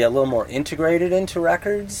to be a little more integrated into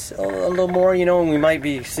records, a little more, and we might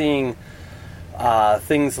be seeing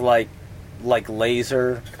things like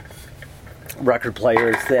laser record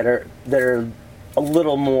players that are a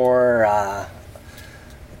little more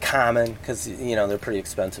common because they're pretty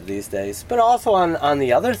expensive these days. But also on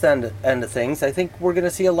the other end of things, I think we're going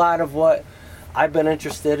to see a lot of what I've been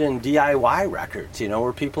interested in, DIY records.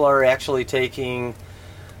 Where people are actually taking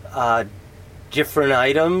different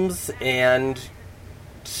items and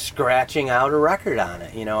scratching out a record on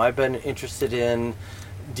it. I've been interested in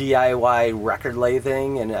DIY record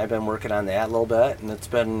lathing, and I've been working on that a little bit, and it's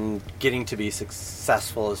been getting to be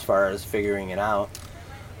successful as far as figuring it out.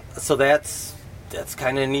 So that's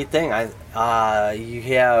kind of a neat thing. You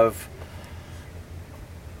have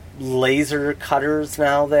laser cutters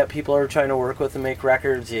now that people are trying to work with to make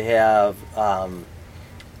records. You have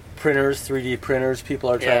printers, 3D printers people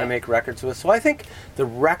are trying to make records with. So I think the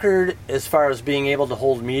record, as far as being able to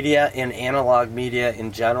hold media and analog media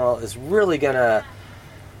in general, is really going to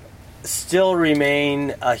still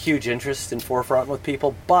remain a huge interest and forefront with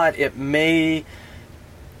people, but it may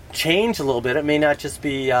change a little bit. It may not just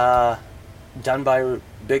be done by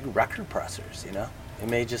big record pressers, It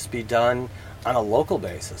may just be done on a local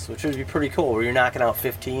basis, which would be pretty cool, where you're knocking out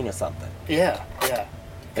 15 or something. Yeah.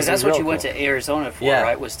 Because that's what you went to Arizona for,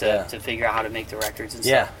 right? Was to figure out how to make the records and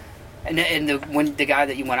stuff. And when the guy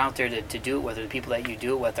that you went out there to do it with, or the people that you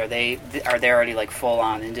do it with, are they already like full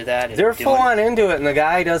on into that? They're full on into it, and the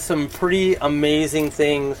guy does some pretty amazing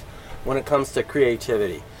things when it comes to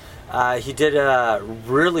creativity. He did a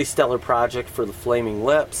really stellar project for the Flaming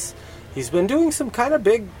Lips. He's been doing some kind of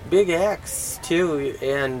big acts too,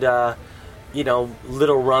 and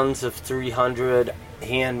little runs of 300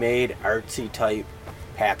 handmade artsy type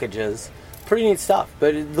packages. Pretty neat stuff.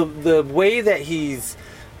 But the way that he's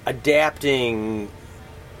adapting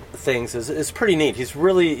things is pretty neat. He's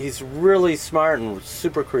really smart and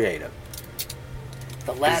super creative.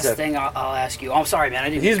 The last thing I'll ask you, I'm sorry,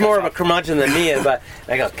 man. He's more of a curmudgeon than me, but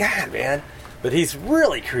I go, God, man. But he's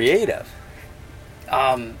really creative.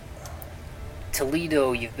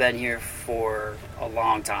 Toledo, you've been here for a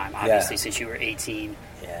long time, obviously, since you were 18.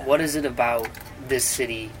 Yeah. What is it about this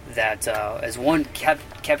city that, as one,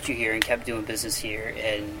 kept you here and kept doing business here?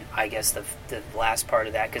 And I guess the last part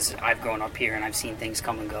of that, because I've grown up here and I've seen things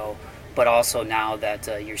come and go, but also now that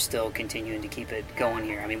you're still continuing to keep it going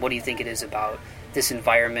here. I mean, what do you think it is about this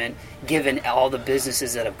environment, given all the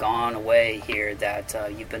businesses that have gone away here, that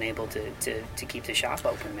you've been able to keep the shop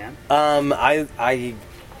open, man? I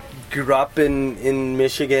grew up in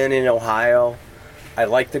Michigan, in Ohio. I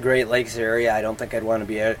like the Great Lakes area. I don't think I'd want to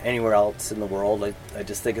be anywhere else in the world. I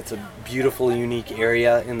just think it's a beautiful, unique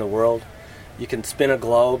area in the world. You can spin a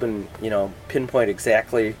globe and, pinpoint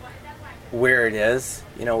exactly where it is,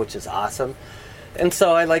 which is awesome. And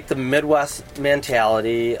so I like the Midwest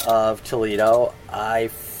mentality of Toledo. I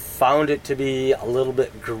found it to be a little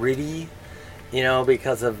bit gritty,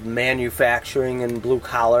 because of manufacturing and blue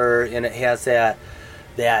collar, and it has that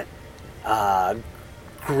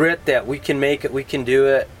grit that we can make it, we can do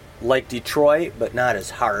it like Detroit, but not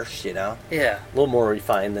as harsh, Yeah. A little more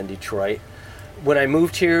refined than Detroit. when I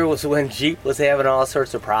moved here was when Jeep was having all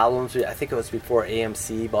sorts of problems. I think it was before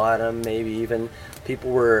AMC bought them, maybe even.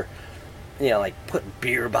 People were, like putting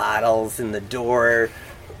beer bottles in the door,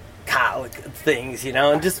 things,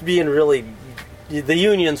 and just being really... The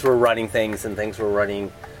unions were running things, and things were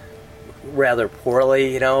running rather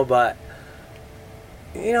poorly, but...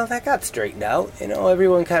 that got straightened out.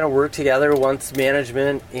 Everyone kind of worked together once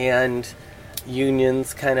management and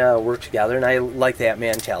unions kind of worked together, and I like that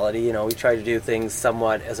mentality. We try to do things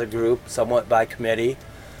somewhat as a group, somewhat by committee,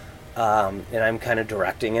 and I'm kind of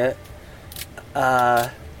directing it.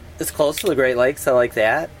 It's close to the Great Lakes. I like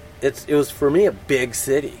that. It was, for me, a big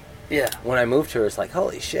city. Yeah. When I moved here, it's like,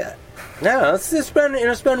 holy shit. No, it's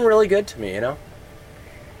been really good to me,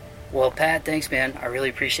 Well, Pat, thanks, man. I really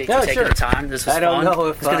appreciate you taking the time. This was fun. I don't know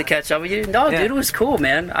if I was going to catch up with you. No, dude, it was cool,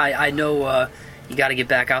 man. I know you got to get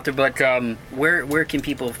back out there, but where can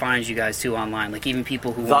people find you guys too online? Like even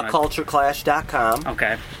people who want TheCultureClash.com.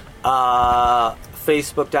 Okay.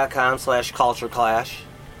 Facebook.com/CultureClash.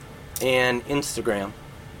 And Instagram.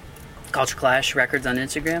 Culture Clash Records on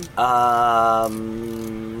Instagram?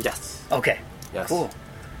 Yes. Okay. Yes. Cool.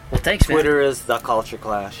 Well, thanks, man. Twitter is The Culture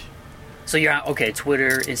Clash. So you're on,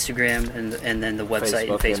 Twitter, Instagram, and then the website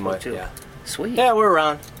and Facebook too. Yeah. Sweet. Yeah, we're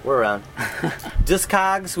around.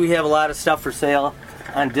 Discogs, we have a lot of stuff for sale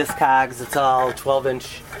on Discogs. It's all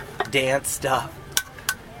 12-inch dance stuff.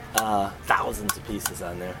 Thousands of pieces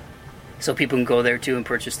on there. So people can go there too and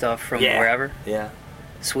purchase stuff from wherever? Yeah.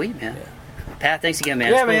 Sweet, man. Yeah. Pat, thanks again,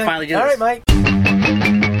 man. Yeah, it's cool to finally do all this. All right, Mike.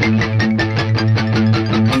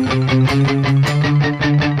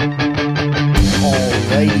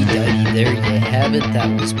 Alrighty, there you have it.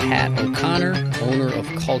 That was Pat O'Connor, owner of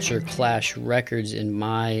Culture Clash Records in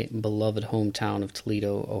my beloved hometown of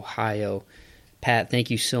Toledo, Ohio. Pat,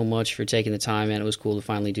 thank you so much for taking the time, man. It was cool to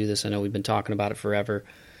finally do this. I know we've been talking about it forever.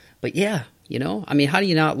 But yeah, how do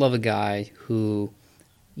you not love a guy who,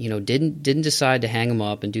 didn't decide to hang him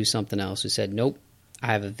up and do something else, who said, nope, I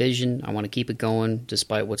have a vision, I want to keep it going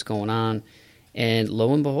despite what's going on. And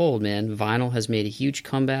lo and behold, man, vinyl has made a huge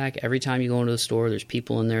comeback. Every time you go into the store, there's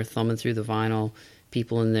people in there thumbing through the vinyl,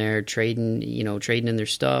 people in there trading in their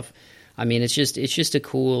stuff. I mean, it's just a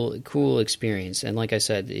cool experience. And like I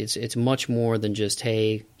said, it's much more than just,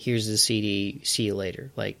 hey, here's the CD, see you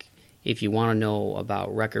later. Like, if you want to know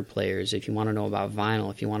about record players, if you want to know about vinyl,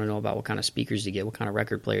 if you want to know about what kind of speakers to get, what kind of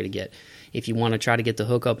record player to get, if you want to try to get the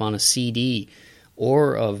hookup on a CD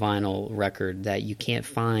or a vinyl record that you can't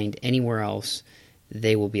find anywhere else,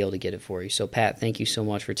 they will be able to get it for you. So, Pat, thank you so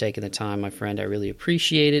much for taking the time, my friend. I really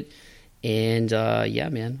appreciate it. And, yeah,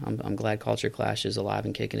 man, I'm glad Culture Clash is alive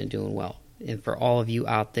and kicking and doing well. And for all of you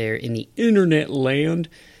out there in the internet land,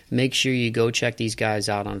 make sure you go check these guys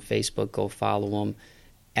out on Facebook. Go follow them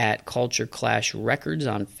at Culture Clash Records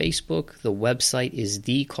on Facebook. The website is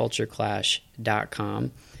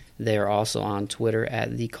thecultureclash.com. They're also on Twitter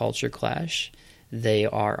at thecultureclash. They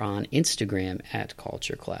are on Instagram at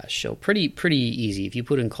Culture Clash. So pretty easy. If you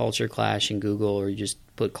put in Culture Clash in Google or you just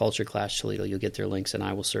put Culture Clash Toledo, you'll get their links, and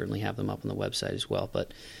I will certainly have them up on the website as well.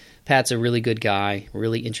 But Pat's a really good guy,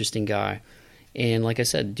 really interesting guy. And like I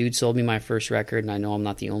said, dude sold me my first record, and I know I'm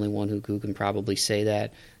not the only one who can probably say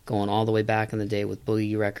that. Going all the way back in the day with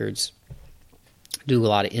Boogie Records, do a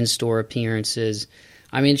lot of in-store appearances.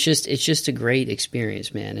 I mean, it's just a great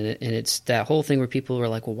experience, man. And it's that whole thing where people are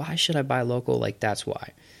like, well, why should I buy local? Like, that's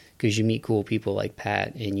why. Because you meet cool people like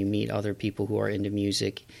Pat, and you meet other people who are into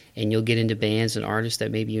music, and you'll get into bands and artists that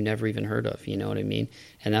maybe you never even heard of, you know what I mean?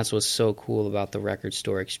 And that's what's so cool about the record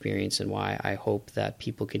store experience, and why I hope that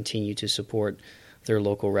people continue to support their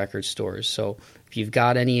local record stores. So if you've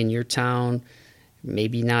got any in your town,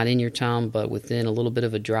 maybe not in your town, but within a little bit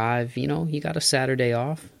of a drive, you got a Saturday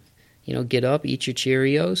off, get up, eat your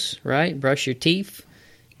Cheerios, right? Brush your teeth,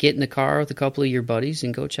 get in the car with a couple of your buddies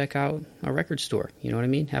and go check out a record store. You know what I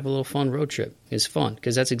mean? Have a little fun road trip. It's fun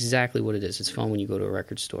because that's exactly what it is. It's fun when you go to a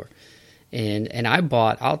record store. And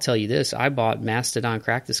I'll tell you this, I bought Mastodon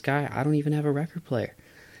Crack the Sky. I don't even have a record player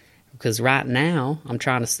because right now I'm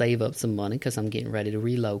trying to save up some money because I'm getting ready to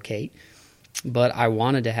relocate. But I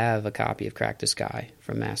wanted to have a copy of Crack the Sky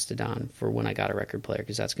from Mastodon for when I got a record player,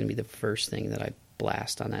 because that's going to be the first thing that I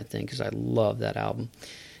blast on that thing, because I love that album.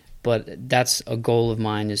 But that's a goal of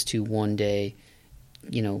mine, is to one day,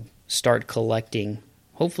 start collecting,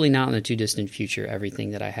 hopefully not in the too distant future,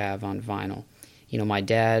 everything that I have on vinyl. My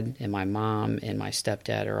dad and my mom and my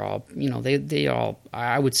stepdad are all, they all,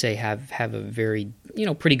 I would say, have a very,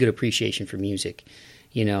 pretty good appreciation for music,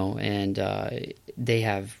 and they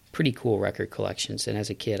have pretty cool record collections. And as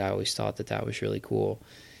a kid, I always thought that was really cool.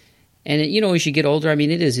 And, as you get older, I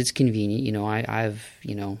mean, it's convenient. I've,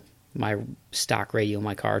 my stock radio in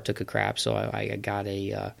my car took a crap, so I got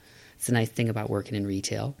a. It's a nice thing about working in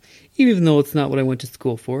retail, even though it's not what I went to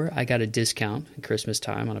school for. I got a discount at Christmas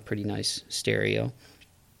time on a pretty nice stereo.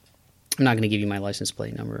 I'm not going to give you my license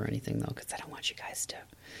plate number or anything though, because I don't want you guys to.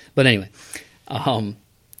 But anyway,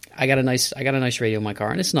 I got a nice radio in my car,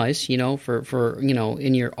 and it's nice, for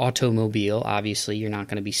in your automobile. Obviously, you're not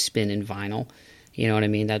going to be spinning vinyl. You know what I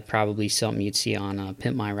mean? That'd probably be something you'd see on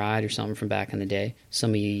Pimp My Ride or something from back in the day. Some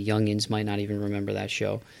of you youngins might not even remember that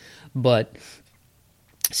show, but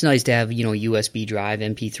it's nice to have USB drive,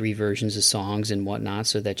 MP3 versions of songs and whatnot,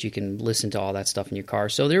 so that you can listen to all that stuff in your car.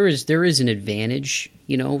 So there is an advantage,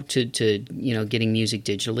 to getting music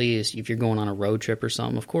digitally. Is if you're going on a road trip or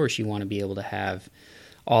something, of course you want to be able to have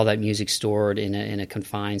all that music stored in a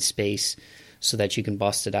confined space, so that you can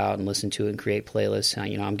bust it out and listen to it and create playlists.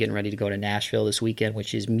 I'm getting ready to go to Nashville this weekend,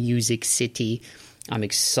 which is Music City. I'm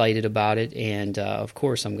excited about it, and of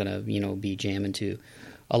course I'm gonna be jamming to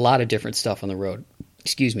a lot of different stuff on the road.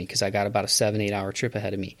 Excuse me, because I got about a 7-8 hour trip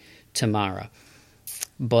ahead of me tomorrow.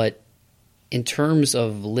 But in terms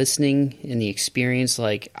of listening and the experience,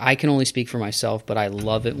 I can only speak for myself, but I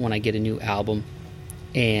love it when I get a new album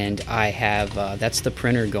and I have that's the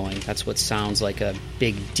printer going. That's what sounds like a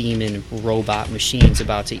big demon robot machine's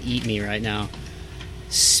about to eat me right now,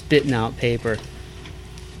 spitting out paper.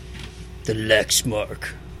 The Lexmark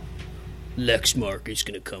is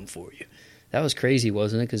gonna come for you. That was crazy,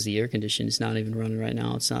 wasn't it? Because the air conditioner is not even running right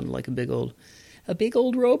now. It sounded like a big old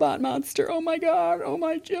robot monster. Oh my god! Oh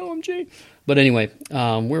my OMG! But anyway,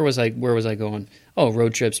 where was I going? Oh,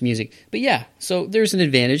 road trips, music. But yeah, so there's an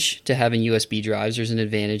advantage to having USB drives. There's an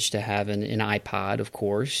advantage to having an iPod, of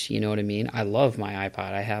course. You know what I mean? I love my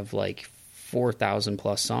iPod. I have 4,000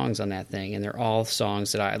 plus songs on that thing, and they're all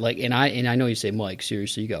songs that I like. And I know you say, Mike,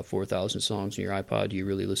 seriously, you got 4,000 songs on your iPod? Do you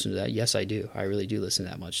really listen to that? Yes, I do. I really do listen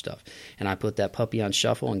to that much stuff. And I put that puppy on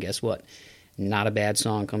shuffle, and guess what? Not a bad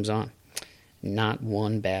song comes on. Not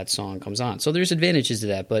one bad song comes on. So there's advantages to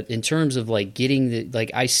that. But in terms of getting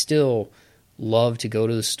I still love to go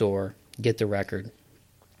to the store, get the record,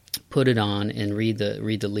 put it on, and read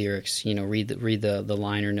the lyrics. Read the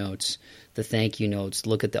liner notes, the thank you notes,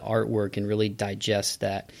 look at the artwork and really digest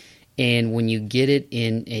that. And when you get it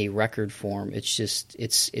in a record form, it's just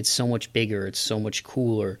it's so much bigger, it's so much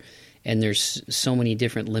cooler, and there's so many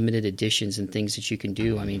different limited editions and things that you can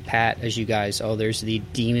do. I mean, Pat, as you guys, there's the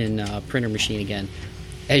demon printer machine again.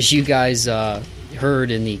 As you guys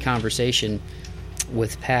heard in the conversation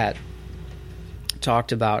with Pat,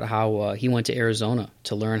 talked about how he went to Arizona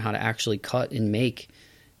to learn how to actually cut and make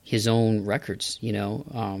his own records,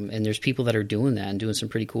 and there's people that are doing that and doing some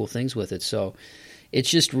pretty cool things with it. So it's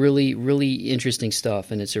just really, really interesting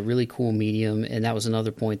stuff, and it's a really cool medium. And that was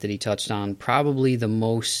another point that he touched on, probably the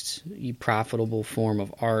most profitable form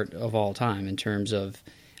of art of all time in terms of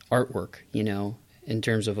artwork, in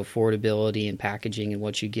terms of affordability and packaging and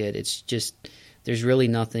what you get. It's just, there's really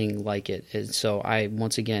nothing like it. And so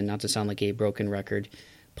once again, not to sound like a broken record,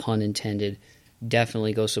 pun intended,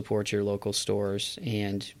 definitely go support your local stores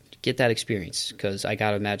and get that experience, because I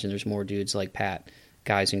gotta imagine there's more dudes like Pat,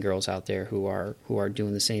 guys and girls out there who are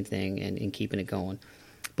doing the same thing and keeping it going.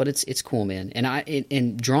 But it's cool, man.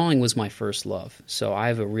 And drawing was my first love, so I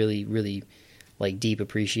have a really, really deep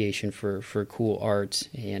appreciation for cool art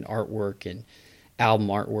and artwork and album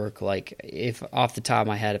artwork. If off the top of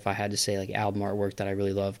my head, if I had to say album artwork that I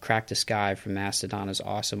really love, Crack the Sky from Mastodon is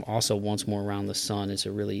awesome. Also, Once More Around the Sun is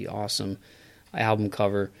a really awesome album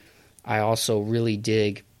cover. I also really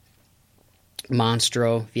dig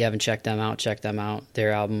Monstro. If you haven't checked them out, check them out.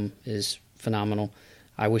 Their album is phenomenal.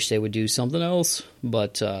 I wish they would do something else,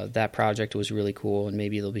 but that project was really cool, and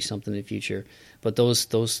maybe there'll be something in the future. But those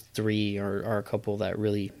three are a couple that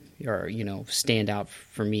really are stand out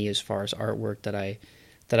for me as far as artwork that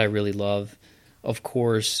I really love. Of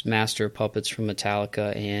course, Master of Puppets from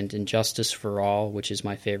Metallica and Injustice for All, which is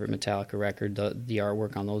my favorite Metallica record. The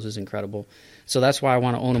artwork on those is incredible. So that's why I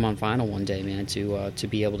want to own them on vinyl one day, man, to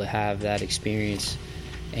be able to have that experience.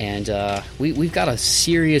 And we've got a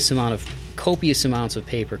copious amounts of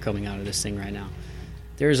paper coming out of this thing right now.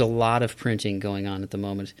 There's a lot of printing going on at the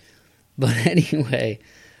moment. But anyway,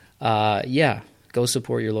 yeah, go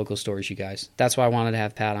support your local stores, you guys. That's why I wanted to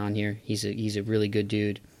have Pat on here. He's a really good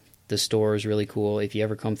dude. The store is really cool. If you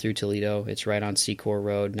ever come through Toledo, it's right on Secor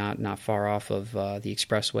Road, not far off of the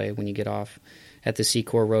expressway. When you get off at the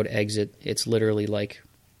Secor Road exit, it's literally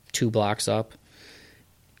 2 blocks up,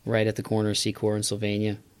 right at the corner of Secor and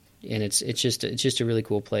Sylvania. And it's just a really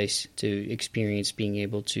cool place to experience being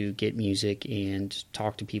able to get music and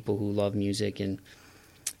talk to people who love music. And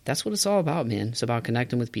that's what it's all about, man. It's about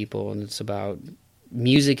connecting with people, and it's about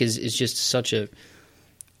music is just such a.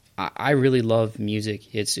 I really love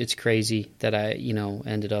music. It's crazy that I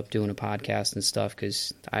ended up doing a podcast and stuff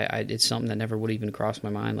because it's something that never would even cross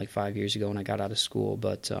my mind like 5 years ago when I got out of school.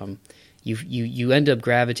 But you end up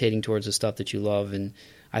gravitating towards the stuff that you love, and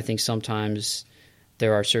I think sometimes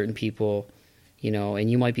there are certain people,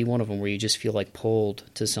 and you might be one of them where you just feel like pulled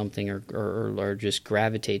to something or just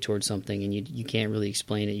gravitate towards something, and you can't really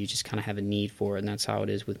explain it. You just kind of have a need for it, and that's how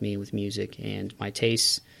it is with me with music. And my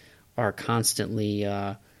tastes are constantly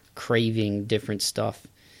craving different stuff,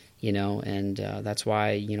 and that's why,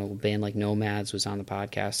 a band like Nomads was on the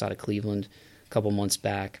podcast out of Cleveland a couple months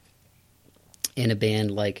back, and a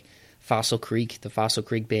band like Fossil Creek, the Fossil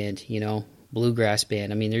Creek band, bluegrass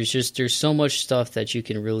band. I mean, there's so much stuff that you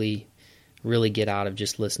can really get out of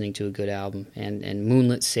just listening to a good album. And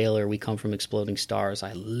Moonlit Sailor, We Come From Exploding Stars,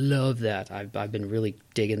 I love that. I've been really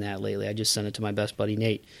digging that lately. I just sent it to my best buddy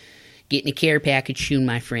Nate. Getting a care package soon,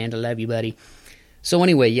 my friend. I love you, buddy. So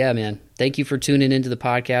anyway, yeah, man, thank you for tuning into the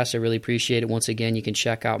podcast. I really appreciate it. Once again, you can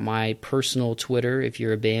check out my personal Twitter if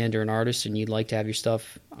you're a band or an artist and you'd like to have your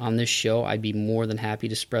stuff on this show. I'd be more than happy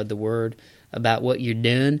to spread the word about what you're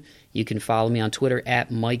doing. You can follow me on Twitter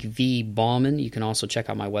at Mike V. Bauman. You can also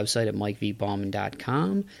check out my website at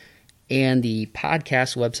mikevbauman.com. And the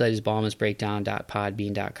podcast website is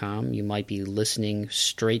baumansbreakdown.podbean.com. You might be listening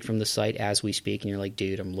straight from the site as we speak, and you're like,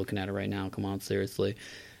 dude, I'm looking at it right now. Come on, seriously.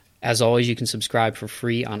 As always, you can subscribe for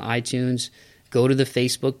free on iTunes. Go to the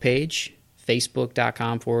Facebook page,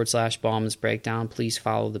 facebook.com/Bauman's Breakdown. Please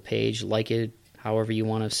follow the page, like it, however you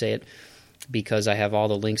want to say it, because I have all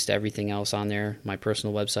the links to everything else on there. My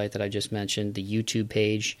personal website that I just mentioned, the YouTube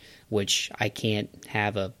page, which I can't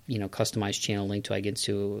have a customized channel link till I get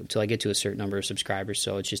to a certain number of subscribers.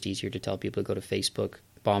 So it's just easier to tell people to go to Facebook,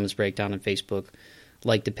 Bauman's Breakdown on Facebook,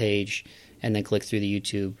 like the page, and then click through the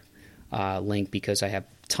YouTube link, because I have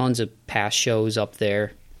tons of past shows up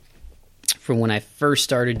there from when I first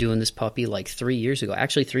started doing this puppy like 3 years ago.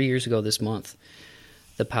 Actually, 3 years ago this month,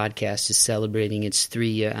 the podcast is celebrating its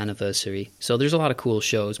 3-year anniversary. So there's a lot of cool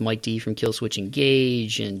shows. Mike D from Killswitch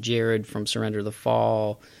Engage and Jared from Surrender the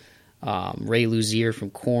Fall. Ray Luzier from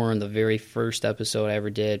Korn, the very first episode I ever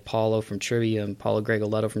did. Paulo from Trivium, Paulo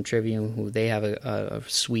Gregoletto from Trivium, who they have a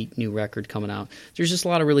sweet new record coming out. There's just a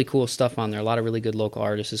lot of really cool stuff on there. A lot of really good local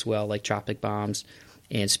artists as well, like Tropic Bombs.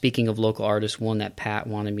 And speaking of local artists, one that Pat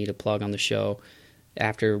wanted me to plug on the show,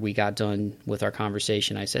 after we got done with our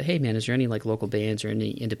conversation, I said, hey, man, is there any like local bands or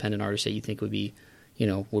any independent artists that you think would be,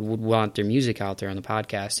 would want their music out there on the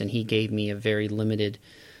podcast? And he gave me a very limited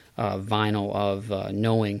vinyl of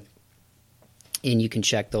Knowing. And you can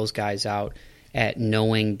check those guys out at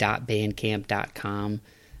knowing.bandcamp.com.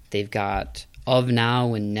 They've got Of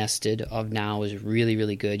Now and Nested. Of Now is really,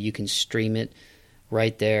 really good. You can stream it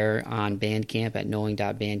right there on Bandcamp at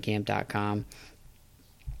knowing.bandcamp.com.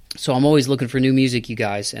 So I'm always looking for new music, you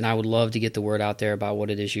guys, and I would love to get the word out there about what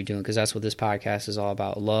it is you're doing, because that's what this podcast is all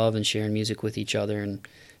about, love and sharing music with each other and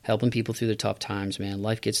helping people through the tough times, man.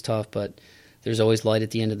 Life gets tough, but there's always light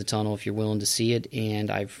at the end of the tunnel if you're willing to see it, and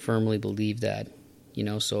I firmly believe that.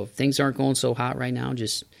 So if things aren't going so hot right now,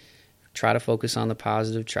 just try to focus on the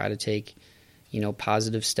positive, try to take,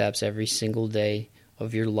 positive steps every single day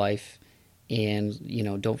of your life. And,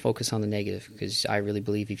 don't focus on the negative, because I really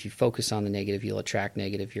believe if you focus on the negative, you'll attract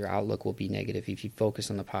negative. Your outlook will be negative. If you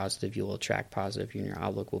focus on the positive, you'll attract positive, and your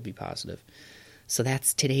outlook will be positive. So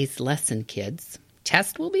that's today's lesson, kids.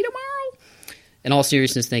 Test will be tomorrow. In all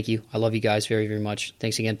seriousness, thank you. I love you guys very, very much.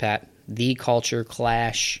 Thanks again, Pat.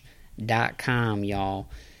 TheCultureClash.com, y'all.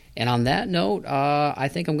 And on that note, I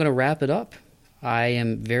think I'm going to wrap it up. I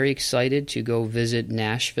am very excited to go visit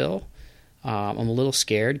Nashville. I'm a little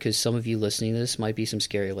scared because some of you listening to this might be some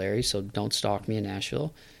scary Larry, so don't stalk me in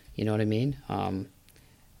Nashville. You know what I mean?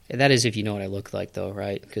 That is if you know what I look like, though,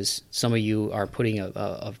 right? Because some of you are putting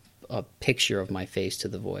a picture of my face to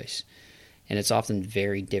the voice, and it's often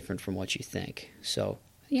very different from what you think. So,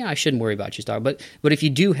 yeah, I shouldn't worry about you stalking. But if you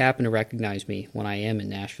do happen to recognize me when I am in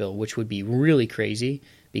Nashville, which would be really crazy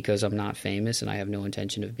because I'm not famous and I have no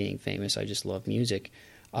intention of being famous, I just love music,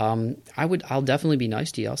 I'll definitely be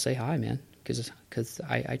nice to you. I'll say hi, man. Because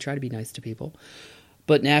I try to be nice to people.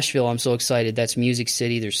 But Nashville, I'm so excited. That's Music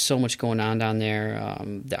City. There's so much going on down there.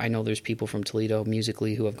 I know there's people from Toledo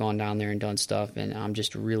musically who have gone down there and done stuff, and I'm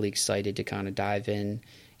just really excited to kind of dive in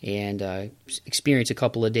and experience a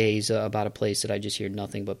couple of days about a place that I just hear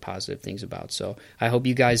nothing but positive things about. So I hope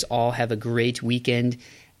you guys all have a great weekend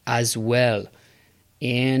as well.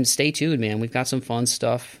 And stay tuned, man. We've got some fun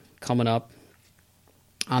stuff coming up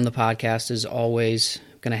on the podcast as always.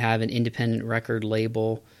 Going to have an independent record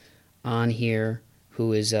label on here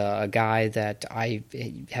who is a guy that I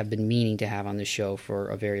have been meaning to have on the show for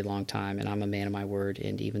a very long time, and I'm a man of my word,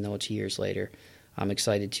 and even though it's years later, I'm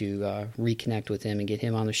excited to reconnect with him and get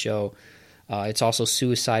him on the show. It's also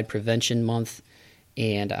Suicide Prevention Month,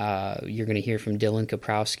 and you're going to hear from Dylan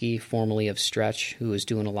Kaprowski, formerly of Stretch, who is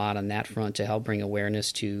doing a lot on that front to help bring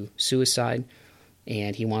awareness to suicide,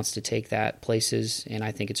 and he wants to take that places, and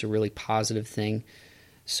I think it's a really positive thing.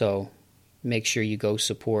 So make sure you go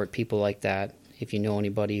support people like that. If you know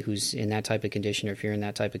anybody who's in that type of condition, or if you're in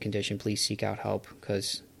that type of condition, please seek out help,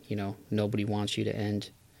 because, nobody wants you to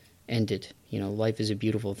end it. Life is a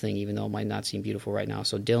beautiful thing, even though it might not seem beautiful right now.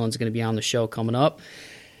 So Dylan's going to be on the show coming up.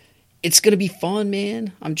 It's going to be fun,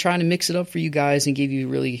 man. I'm trying to mix it up for you guys and give you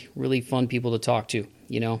really, really fun people to talk to,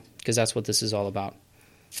 because that's what this is all about.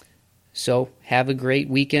 So have a great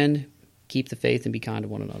weekend. Keep the faith and be kind to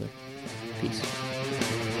one another. Peace.